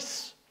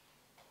place.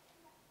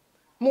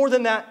 More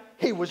than that,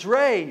 He was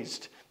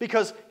raised,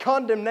 because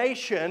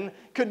condemnation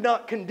could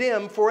not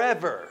condemn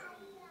forever.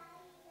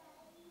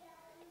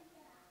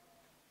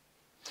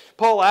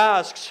 Paul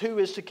asks, who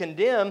is to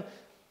condemn?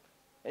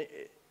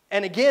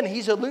 And again,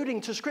 he's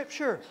alluding to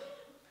Scripture.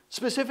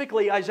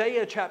 Specifically,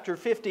 Isaiah chapter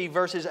 50,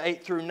 verses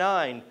 8 through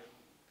 9.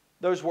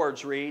 Those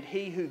words read,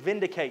 He who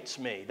vindicates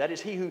me, that is,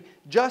 He who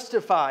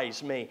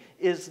justifies me,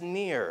 is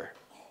near.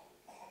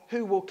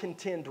 Who will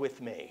contend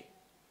with me?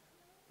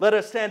 Let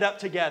us stand up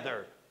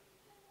together.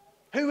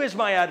 Who is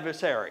my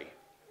adversary?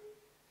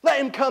 Let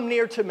him come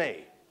near to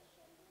me.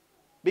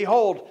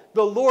 Behold,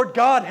 the Lord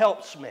God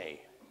helps me.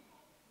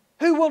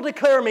 Who will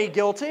declare me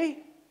guilty?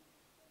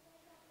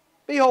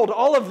 Behold,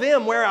 all of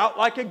them wear out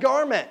like a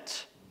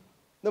garment.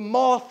 The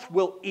moth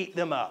will eat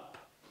them up.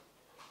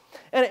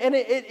 And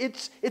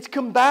it's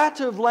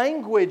combative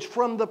language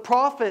from the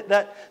prophet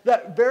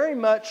that very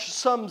much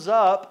sums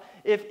up,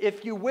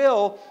 if you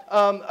will,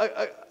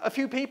 a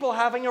few people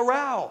having a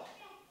row.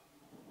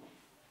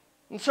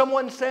 And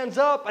someone stands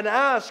up and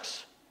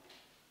asks,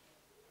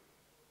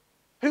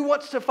 who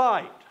wants to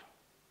fight?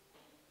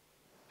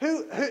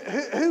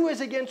 Who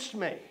is against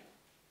me?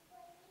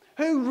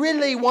 Who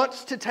really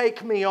wants to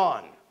take me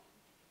on?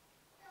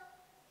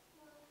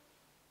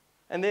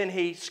 And then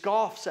he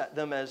scoffs at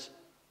them as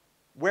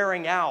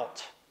wearing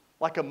out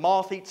like a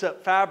moth eats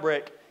up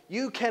fabric.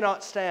 You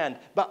cannot stand,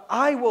 but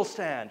I will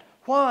stand.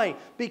 Why?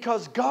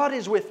 Because God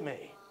is with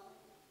me.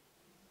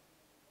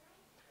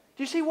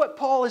 Do you see what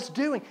Paul is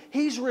doing?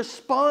 He's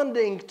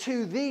responding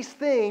to these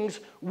things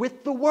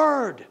with the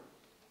Word.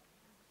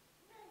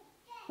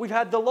 We've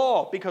had the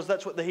law, because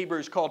that's what the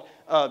Hebrews called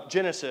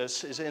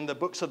Genesis, is in the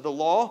books of the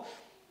law.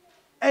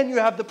 And you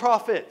have the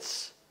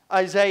prophets.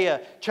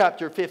 Isaiah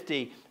chapter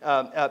 50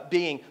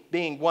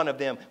 being one of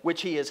them,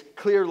 which he is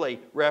clearly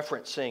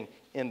referencing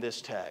in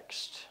this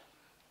text.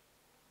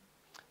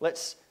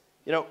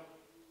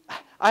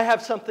 I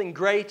have something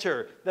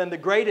greater than the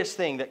greatest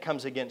thing that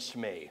comes against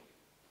me.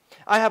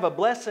 I have a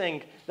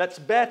blessing that's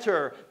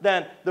better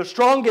than the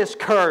strongest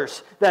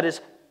curse that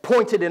is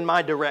pointed in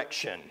my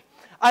direction.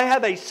 I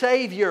have a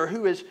Savior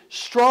who is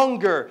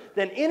stronger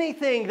than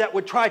anything that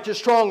would try to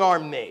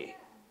strong-arm me.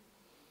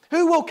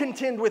 Who will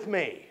contend with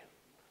me?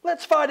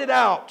 Let's fight it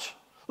out.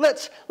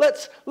 Let's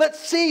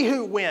see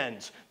who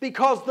wins,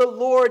 because the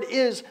Lord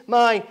is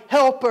my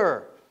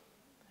helper.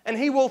 And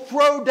He will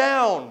throw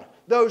down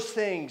those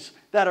things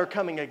that are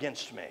coming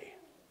against me.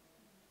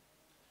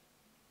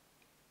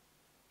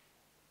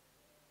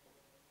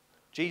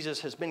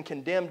 Jesus has been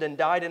condemned and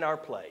died in our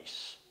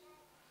place.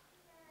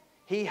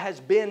 He has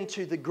been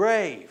to the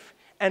grave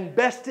and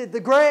bested the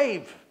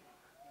grave.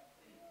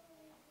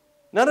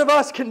 None of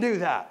us can do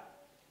that.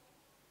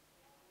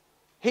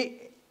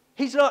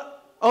 He's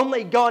not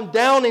only gone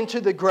down into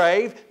the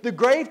grave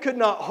could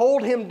not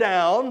hold Him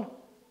down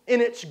in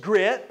its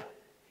grip.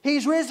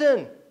 He's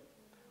risen.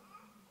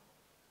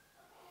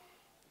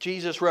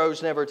 Jesus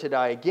rose never to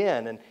die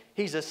again, and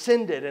He's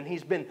ascended, and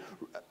He's been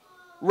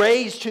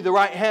raised to the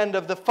right hand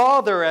of the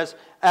Father, as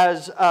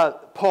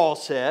Paul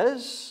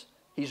says.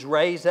 He's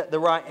raised at the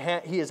right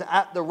hand. He is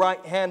at the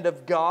right hand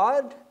of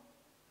God.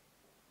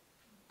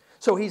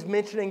 So he's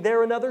mentioning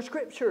there another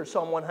scripture,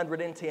 Psalm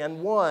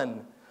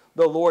 110:1.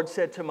 The Lord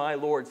said to my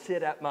Lord,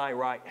 sit at my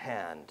right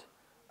hand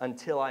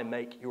until I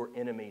make your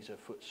enemies a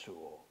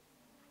footstool.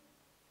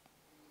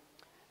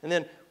 And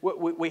then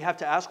we have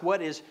to ask,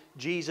 what is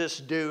Jesus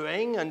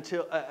doing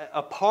until,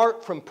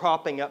 apart from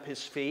propping up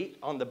His feet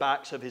on the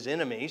backs of His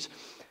enemies?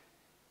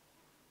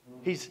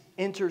 He's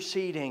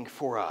interceding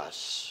for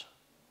us,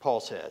 Paul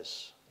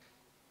says.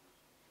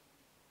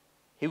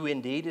 He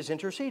indeed is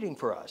interceding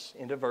for us,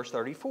 into verse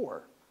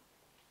 34.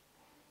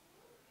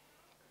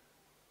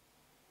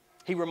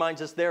 He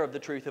reminds us there of the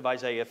truth of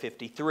Isaiah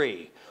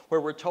 53, where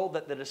we're told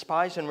that the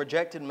despised and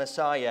rejected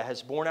Messiah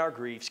has borne our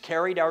griefs,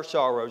 carried our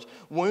sorrows,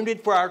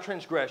 wounded for our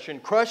transgression,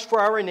 crushed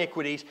for our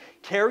iniquities,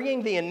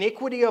 carrying the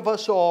iniquity of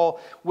us all,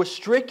 was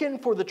stricken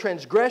for the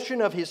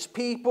transgression of His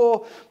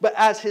people. But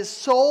as His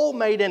soul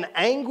made an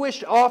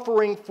anguished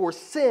offering for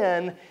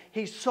sin,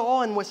 He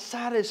saw and was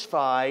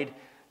satisfied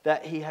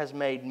that He has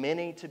made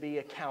many to be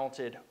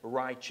accounted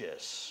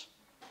righteous.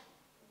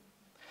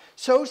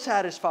 So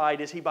satisfied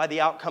is He by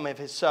the outcome of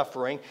His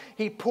suffering,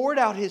 He poured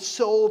out His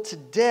soul to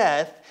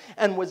death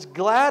and was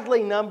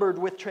gladly numbered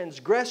with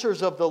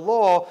transgressors of the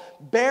law,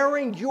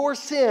 bearing your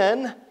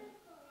sin.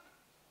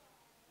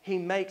 He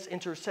makes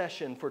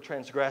intercession for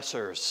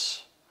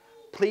transgressors,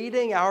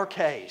 pleading our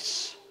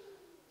case,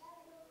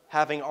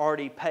 having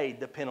already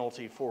paid the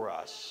penalty for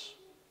us.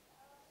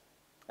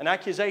 An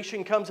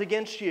accusation comes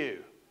against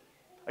you.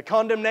 A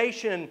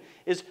condemnation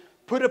is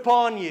put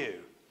upon you.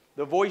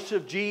 The voice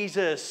of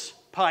Jesus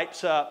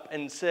pipes up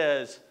and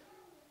says,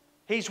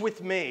 He's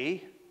with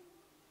me,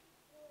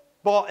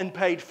 bought and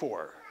paid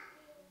for.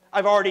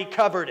 I've already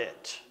covered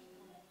it.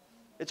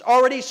 It's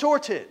already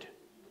sorted.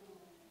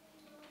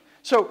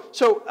 So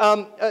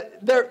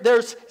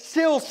there's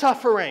still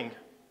suffering.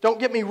 Don't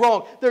get me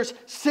wrong. There's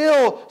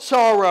still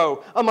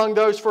sorrow among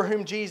those for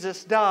whom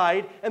Jesus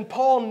died. And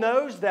Paul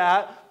knows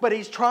that, but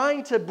he's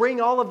trying to bring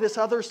all of this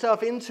other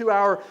stuff into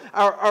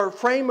our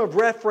frame of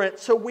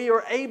reference so we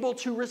are able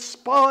to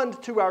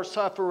respond to our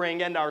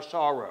suffering and our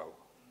sorrow.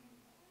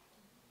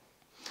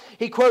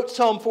 He quotes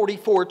Psalm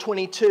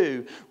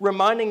 44:22,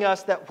 reminding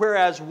us that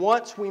whereas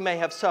once we may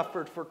have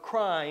suffered for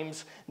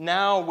crimes,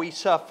 now we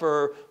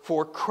suffer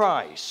for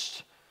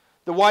Christ.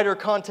 The wider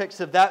context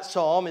of that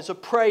psalm is a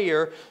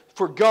prayer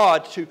for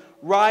God to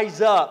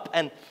rise up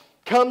and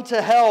come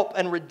to help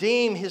and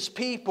redeem His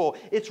people.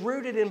 It's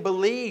rooted in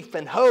belief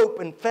and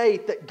hope and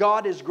faith that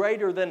God is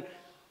greater than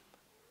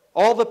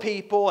all the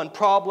people and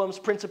problems,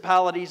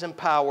 principalities and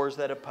powers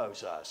that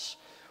oppose us.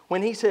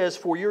 When he says,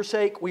 for your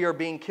sake we are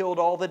being killed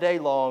all the day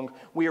long,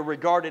 we are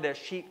regarded as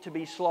sheep to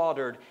be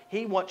slaughtered,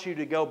 he wants you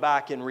to go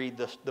back and read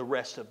the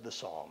rest of the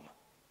psalm.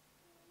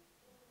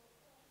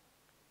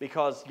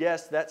 Because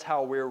yes, that's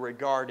how we're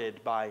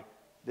regarded by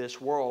this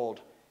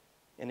world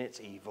and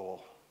its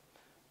evil.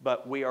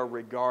 But we are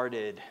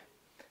regarded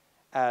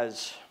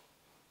as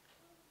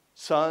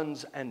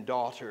sons and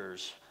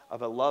daughters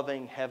of a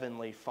loving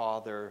Heavenly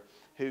Father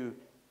who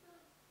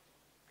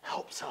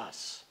helps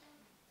us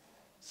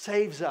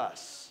saves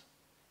us,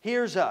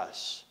 hears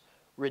us,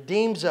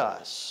 redeems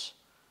us,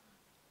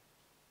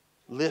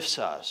 lifts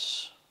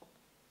us,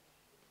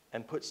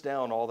 and puts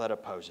down all that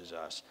opposes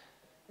us.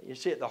 You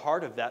see, at the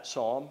heart of that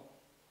psalm,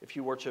 if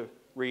you were to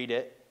read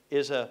it,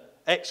 is an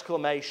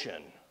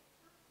exclamation,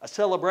 a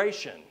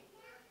celebration.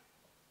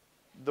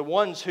 The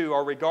ones who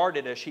are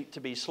regarded as sheep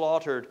to be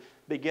slaughtered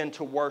begin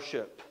to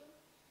worship.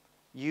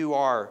 You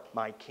are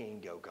my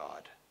King, O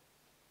God.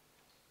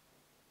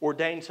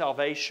 Ordained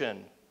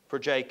salvation for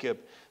Jacob.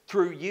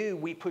 Through you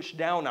we push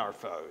down our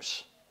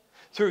foes.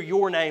 Through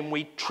your name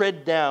we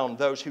tread down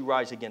those who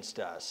rise against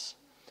us.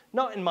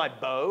 Not in my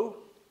bow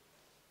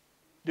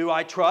do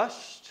I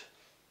trust,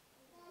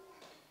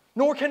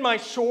 nor can my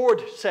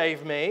sword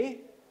save me.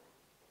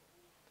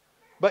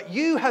 But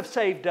you have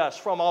saved us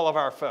from all of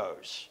our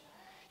foes.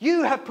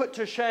 You have put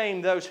to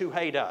shame those who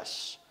hate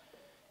us.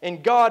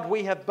 In God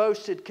we have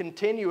boasted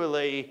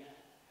continually,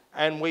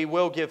 and we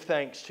will give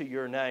thanks to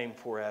your name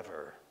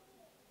forever.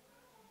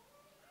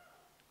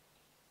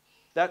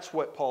 That's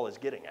what Paul is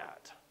getting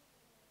at,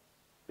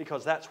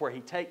 because that's where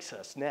he takes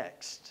us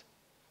next.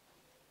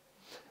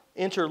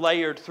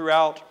 Interlayered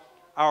throughout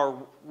our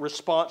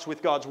response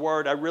with God's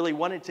Word, I really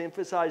wanted to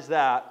emphasize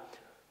that,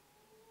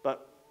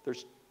 but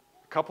there's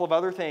a couple of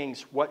other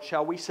things. What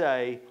shall we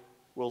say?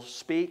 We'll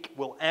speak,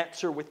 we'll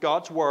answer with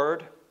God's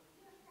Word.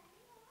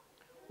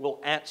 We'll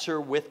answer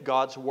with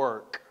God's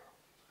work,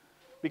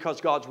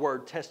 because God's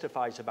Word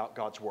testifies about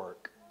God's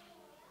work.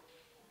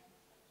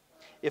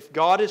 If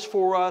God is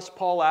for us,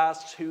 Paul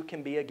asks, who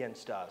can be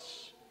against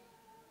us?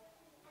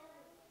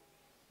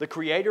 The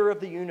creator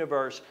of the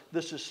universe,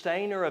 the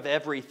sustainer of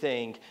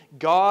everything,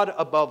 God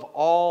above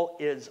all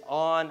is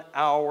on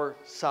our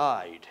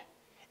side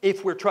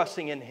if we're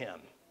trusting in Him.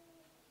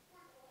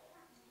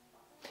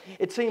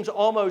 It seems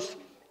almost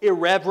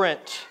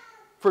irreverent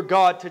for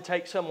God to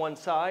take someone's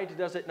side,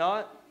 does it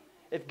not?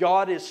 If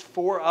God is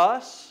for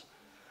us,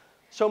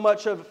 so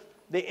much of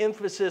the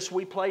emphasis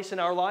we place in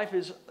our life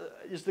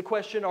is the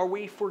question, are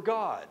we for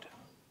God?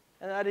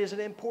 And that is an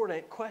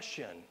important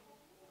question.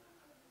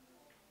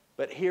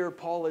 But here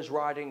Paul is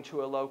writing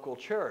to a local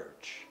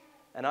church,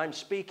 and I'm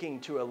speaking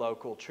to a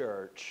local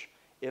church.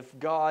 If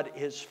God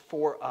is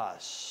for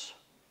us,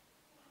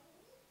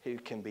 who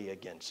can be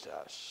against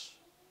us?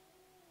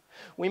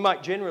 We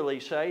might generally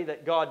say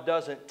that God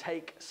doesn't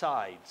take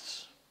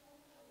sides.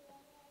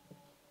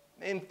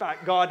 In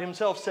fact, God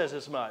Himself says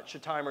as much a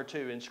time or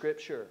two in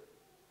Scripture.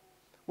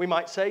 We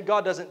might say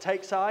God doesn't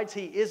take sides,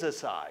 He is a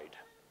side.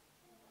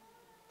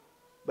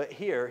 But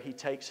here He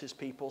takes His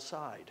people's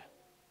side.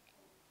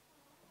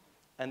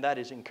 And that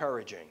is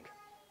encouraging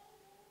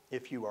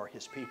if you are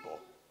His people.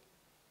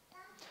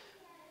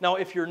 Now,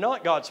 if you're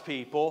not God's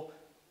people,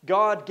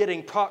 God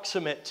getting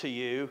proximate to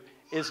you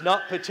is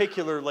not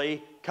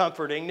particularly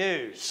comforting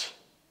news.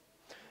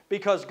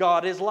 Because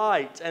God is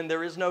light and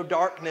there is no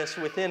darkness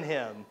within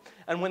Him.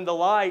 And when the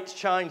light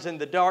shines in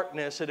the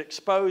darkness, it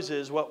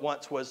exposes what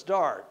once was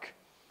dark.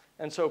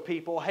 And so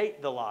people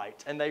hate the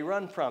light and they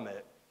run from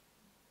it.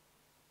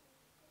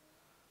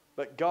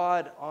 But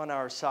God on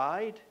our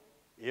side,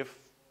 if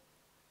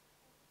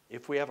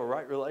we have a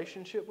right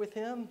relationship with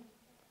Him,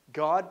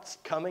 God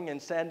coming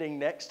and standing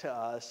next to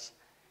us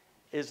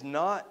is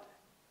not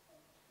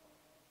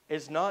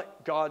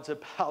God's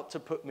about to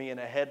put me in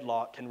a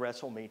headlock and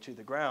wrestle me to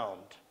the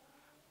ground.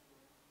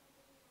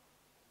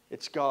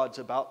 It's God's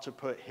about to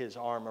put His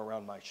arm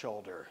around my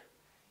shoulder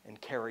and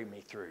carry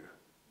me through.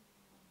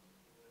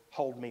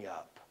 Hold me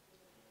up.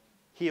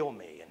 Heal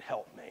me and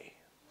help me.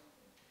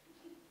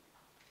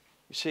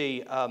 You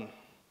see,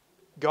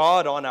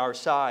 God on our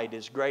side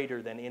is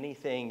greater than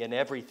anything and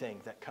everything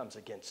that comes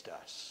against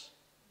us.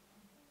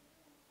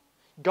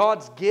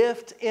 God's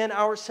gift in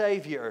our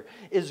Savior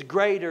is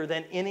greater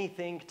than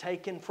anything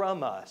taken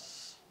from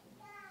us.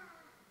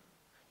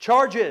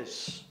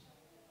 Charges.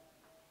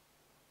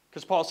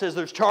 Because Paul says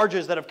there's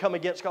charges that have come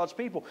against God's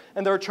people,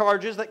 and there are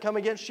charges that come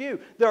against you.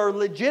 There are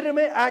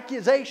legitimate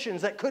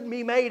accusations that could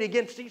be made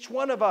against each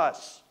one of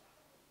us.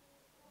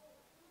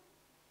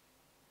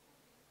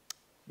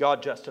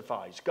 God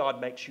justifies.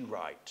 God makes you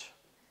right.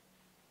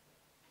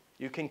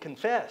 You can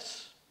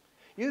confess.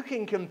 You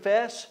can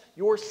confess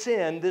your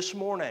sin this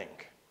morning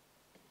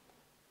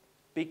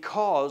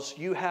because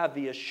you have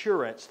the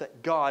assurance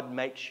that God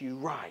makes you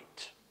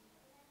right.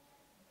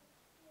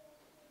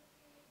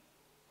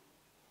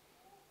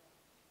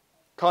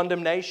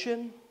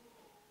 Condemnation.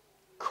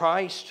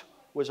 Christ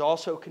was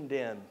also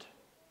condemned.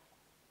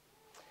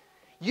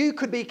 You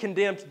could be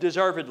condemned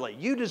deservedly.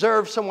 You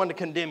deserve someone to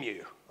condemn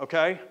you,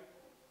 okay?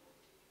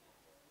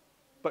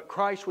 But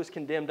Christ was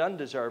condemned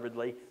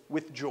undeservedly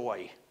with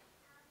joy.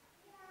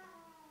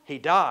 He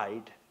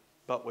died,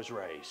 but was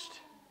raised.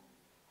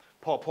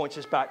 Paul points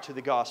us back to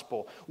the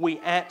gospel. We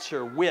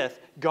answer with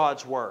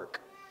God's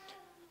work.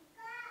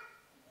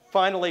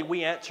 Finally,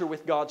 we answer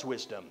with God's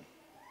wisdom.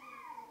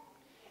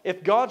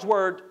 If God's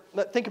word,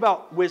 think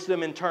about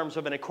wisdom in terms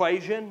of an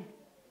equation,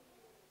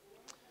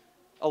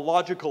 a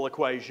logical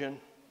equation.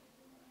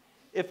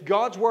 If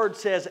God's word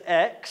says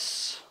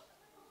X,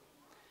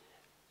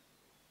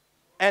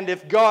 and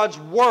if God's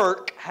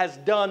work has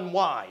done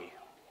Y.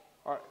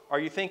 Are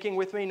you thinking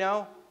with me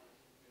now?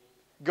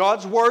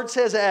 God's Word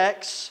says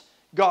X.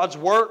 God's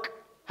work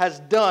has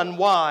done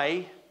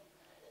Y.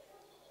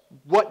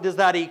 What does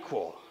that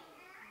equal?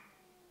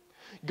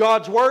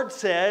 God's Word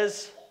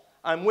says,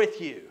 I'm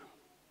with you.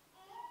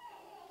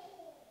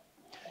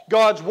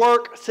 God's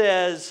work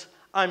says,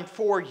 I'm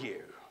for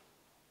you.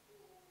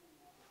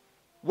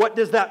 What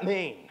does that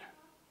mean?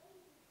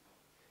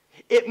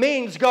 It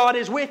means God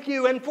is with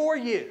you and for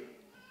you.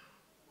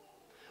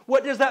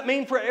 What does that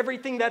mean for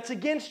everything that's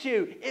against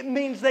you? It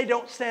means they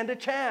don't stand a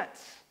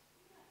chance.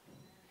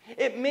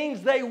 It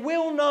means they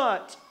will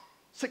not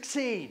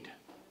succeed.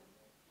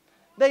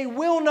 They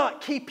will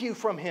not keep you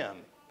from Him.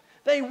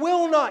 They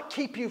will not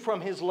keep you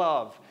from His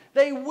love.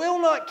 They will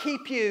not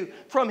keep you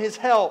from His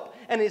help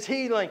and His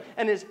healing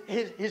and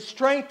His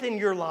strength in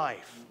your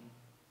life.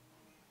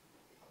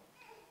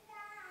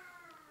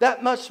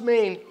 That must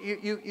mean,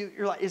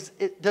 you're like,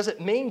 does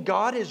it mean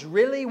God is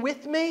really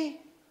with me?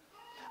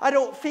 I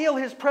don't feel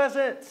His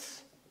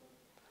presence.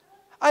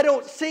 I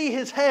don't see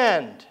His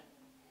hand.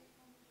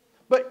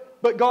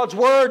 But God's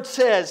Word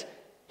says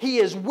He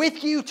is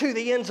with you to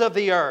the ends of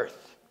the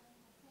earth,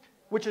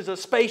 which is a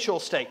spatial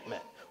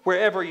statement.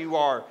 Wherever you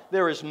are,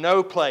 there is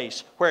no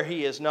place where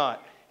He is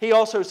not. He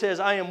also says,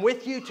 I am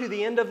with you to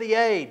the end of the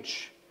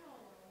age.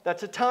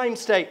 That's a time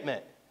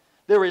statement.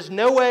 There is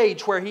no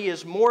age where He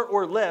is more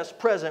or less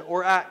present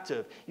or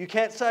active. You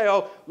can't say,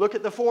 oh, look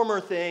at the former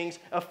things.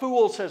 A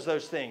fool says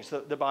those things,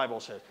 the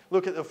Bible says.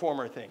 Look at the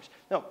former things.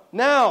 No,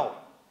 now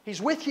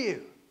He's with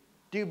you.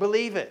 Do you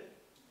believe it?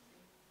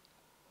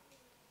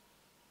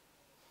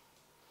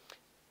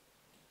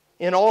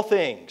 In all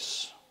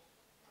things.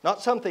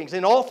 Not some things,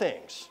 in all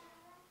things.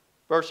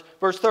 Verse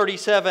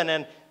 37,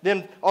 and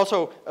then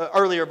also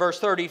earlier, verse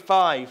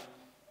 35.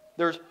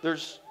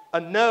 There's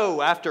a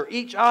no after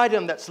each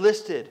item that's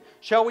listed.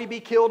 Shall we be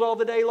killed all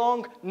the day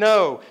long?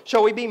 No.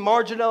 Shall we be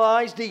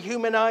marginalized,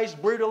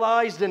 dehumanized,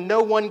 brutalized, and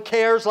no one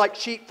cares like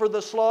sheep for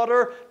the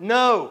slaughter?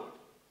 No.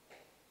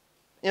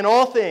 In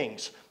all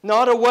things,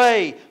 not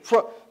away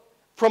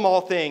from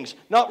all things,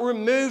 not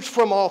removed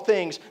from all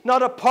things,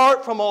 not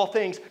apart from all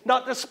things,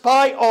 not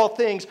despite all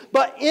things,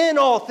 but in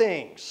all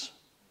things.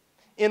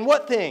 In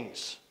what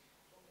things?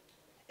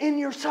 In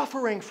your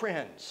suffering,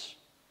 friends.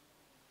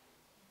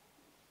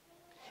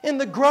 In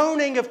the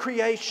groaning of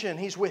creation,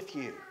 He's with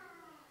you.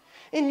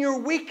 In your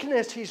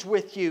weakness, He's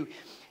with you.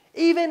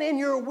 Even in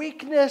your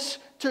weakness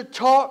to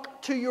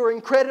talk to your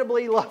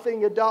incredibly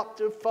loving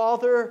adoptive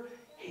Father,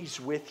 He's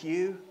with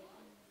you.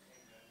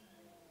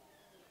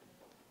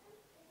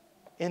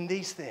 In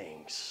these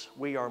things,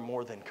 we are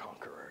more than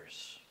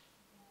conquerors.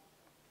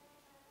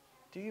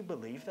 Do you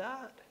believe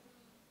that?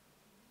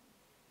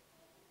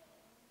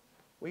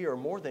 We are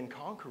more than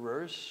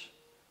conquerors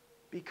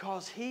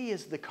because He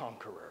is the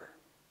conqueror.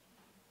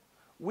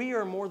 We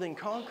are more than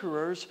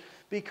conquerors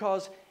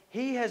because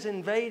He has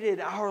invaded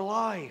our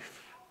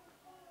life.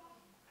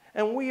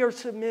 And we are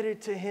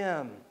submitted to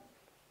Him.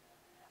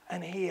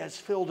 And He has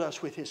filled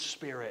us with His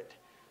Spirit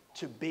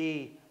to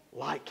be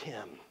like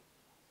Him.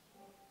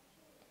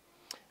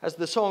 As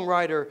the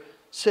songwriter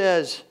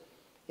says,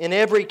 in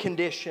every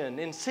condition,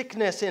 in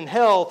sickness, in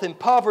health, in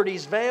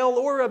poverty's veil,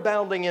 or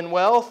abounding in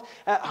wealth,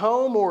 at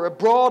home or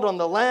abroad on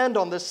the land,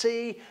 on the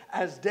sea,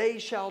 as day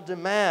shall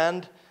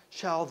demand,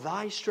 shall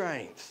thy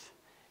strength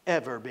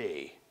ever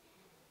be.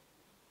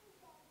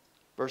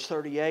 Verse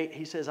 38,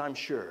 he says, I'm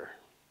sure.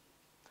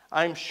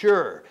 I'm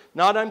sure.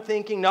 Not I'm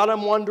thinking, not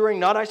I'm wondering,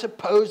 not I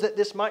suppose that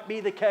this might be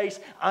the case.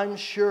 I'm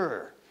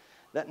sure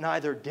that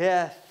neither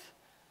death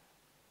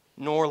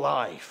nor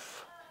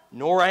life,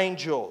 nor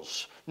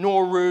angels,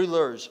 nor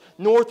rulers,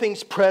 nor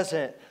things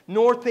present,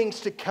 nor things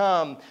to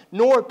come,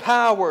 nor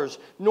powers,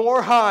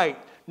 nor height,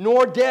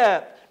 nor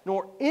depth,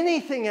 nor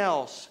anything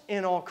else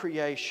in all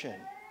creation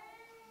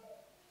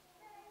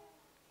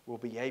will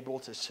be able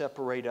to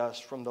separate us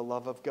from the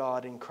love of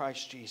God in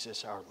Christ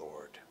Jesus our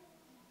Lord.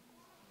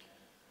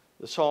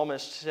 The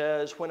psalmist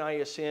says, when I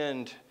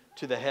ascend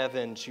to the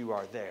heavens, you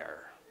are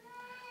there.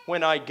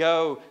 When I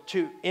go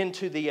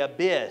into the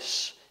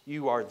abyss,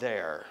 you are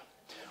there.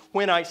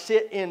 When I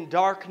sit in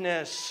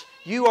darkness,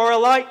 you are a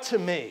light to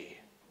me.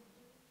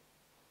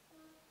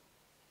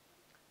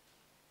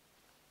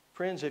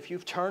 Friends, if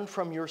you've turned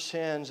from your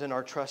sins and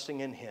are trusting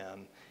in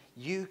Him,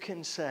 you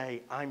can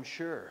say, I'm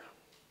sure.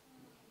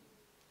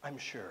 I'm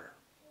sure.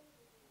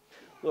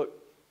 Look,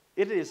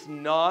 it is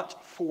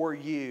not for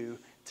you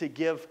to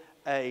give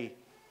a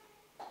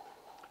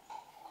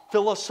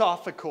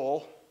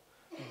philosophical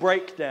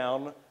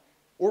breakdown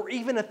or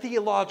even a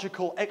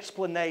theological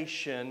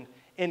explanation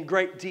in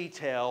great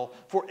detail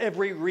for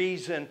every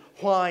reason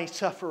why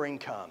suffering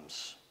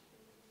comes.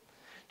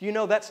 Do you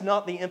know that's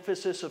not the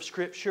emphasis of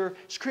Scripture?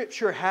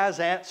 Scripture has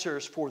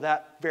answers for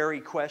that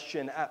very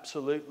question,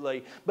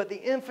 absolutely. But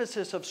the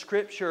emphasis of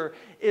Scripture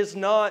is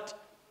not,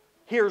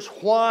 here's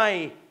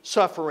why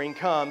suffering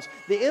comes.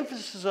 The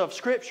emphasis of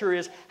Scripture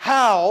is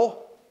how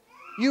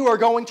you are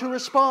going to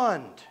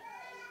respond.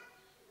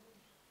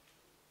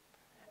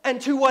 And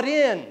to what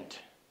end?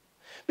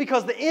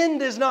 Because the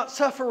end is not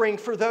suffering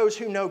for those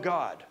who know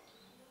God.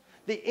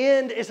 The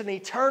end is an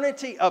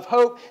eternity of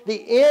hope.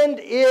 The end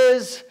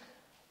is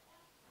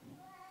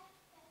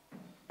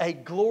a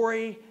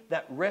glory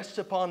that rests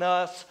upon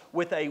us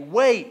with a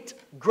weight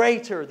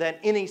greater than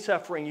any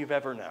suffering you've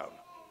ever known.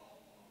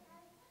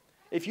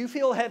 If you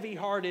feel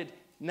heavy-hearted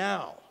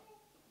now,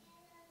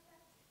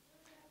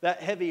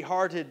 that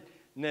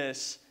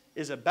heavy-heartedness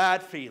is a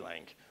bad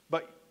feeling,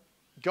 but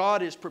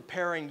God is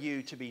preparing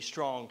you to be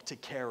strong to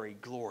carry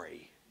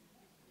glory,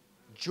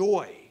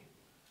 joy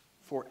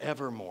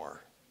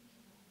forevermore.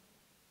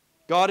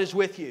 God is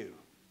with you.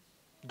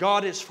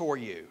 God is for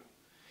you.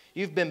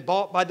 You've been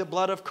bought by the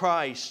blood of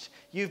Christ.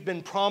 You've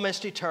been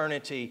promised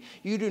eternity.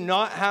 You do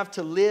not have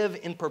to live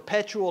in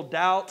perpetual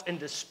doubt and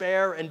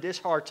despair and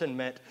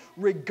disheartenment,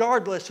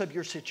 regardless of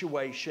your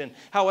situation.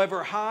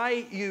 However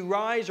high you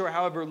rise or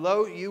however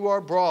low you are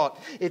brought,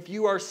 if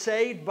you are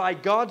saved by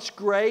God's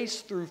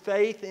grace through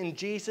faith in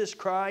Jesus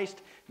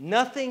Christ,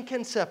 nothing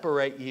can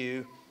separate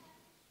you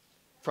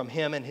from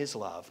Him and His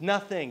love.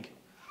 Nothing.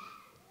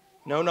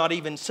 No, not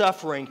even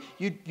suffering.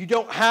 You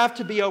don't have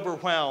to be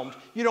overwhelmed.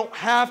 You don't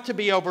have to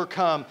be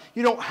overcome.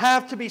 You don't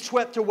have to be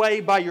swept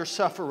away by your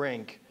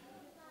suffering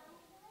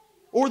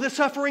or the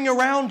suffering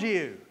around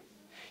you.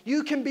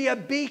 You can be a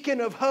beacon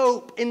of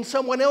hope in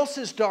someone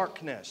else's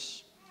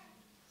darkness.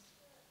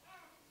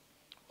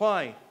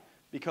 Why?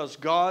 Because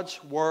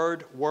God's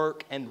word,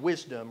 work, and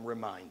wisdom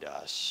remind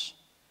us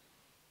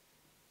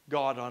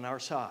God on our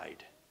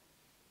side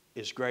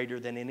is greater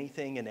than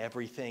anything and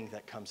everything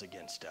that comes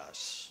against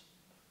us.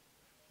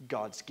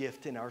 God's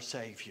gift in our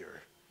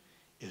Savior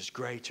is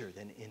greater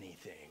than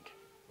anything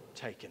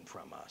taken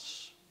from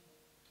us.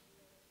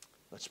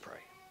 Let's pray.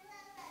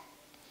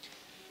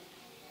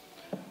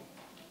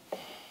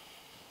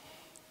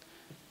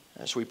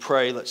 As we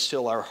pray, let's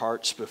still our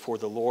hearts before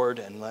the Lord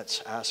and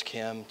let's ask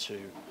Him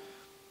to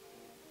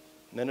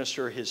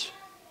minister His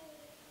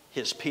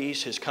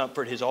peace, His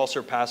comfort, His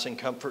all-surpassing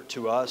comfort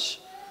to us.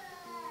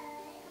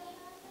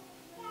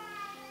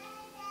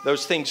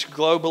 Those things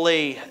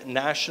globally,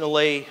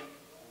 nationally,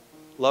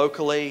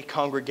 locally,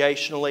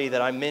 congregationally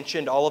that I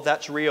mentioned, all of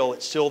that's real.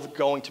 It's still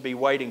going to be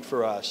waiting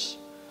for us.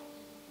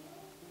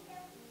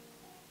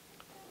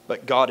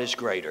 But God is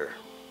greater.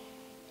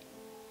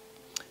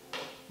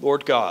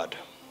 Lord God,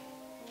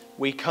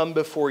 we come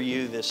before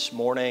you this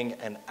morning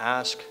and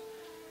ask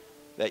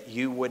that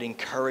you would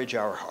encourage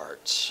our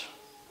hearts,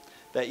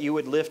 that you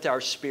would lift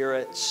our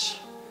spirits,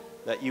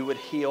 that you would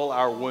heal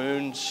our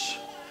wounds,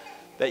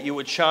 that you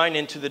would shine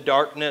into the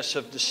darkness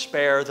of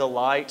despair the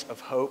light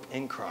of hope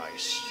in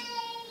Christ.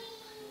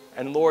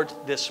 And Lord,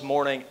 this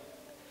morning,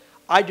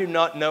 I do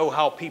not know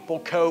how people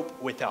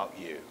cope without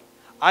you.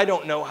 I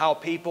don't know how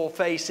people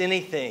face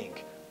anything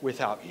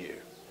without you.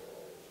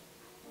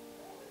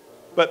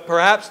 But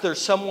perhaps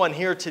there's someone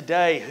here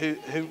today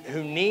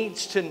who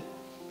needs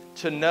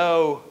to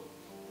know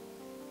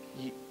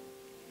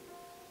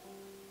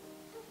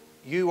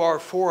you are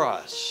for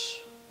us.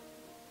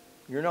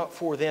 You're not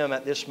for them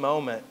at this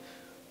moment,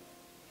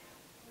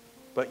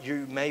 but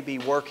you may be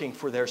working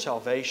for their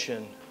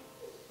salvation.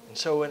 And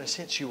so in a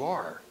sense you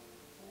are.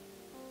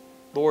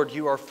 Lord,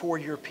 you are for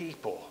your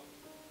people.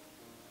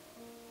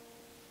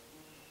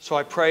 So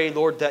I pray,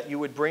 Lord, that you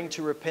would bring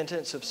to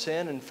repentance of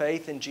sin and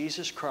faith in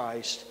Jesus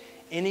Christ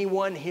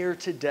anyone here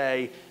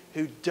today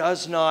who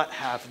does not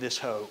have this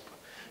hope,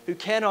 who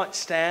cannot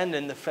stand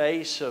in the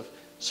face of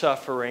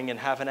suffering and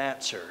have an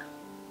answer.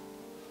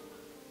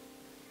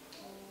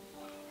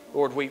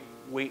 Lord,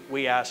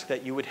 we ask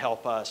that you would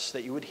help us,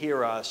 that you would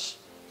hear us,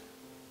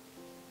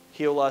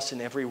 heal us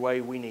in every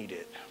way we need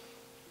it.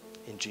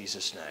 In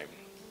Jesus' name,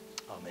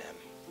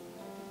 amen.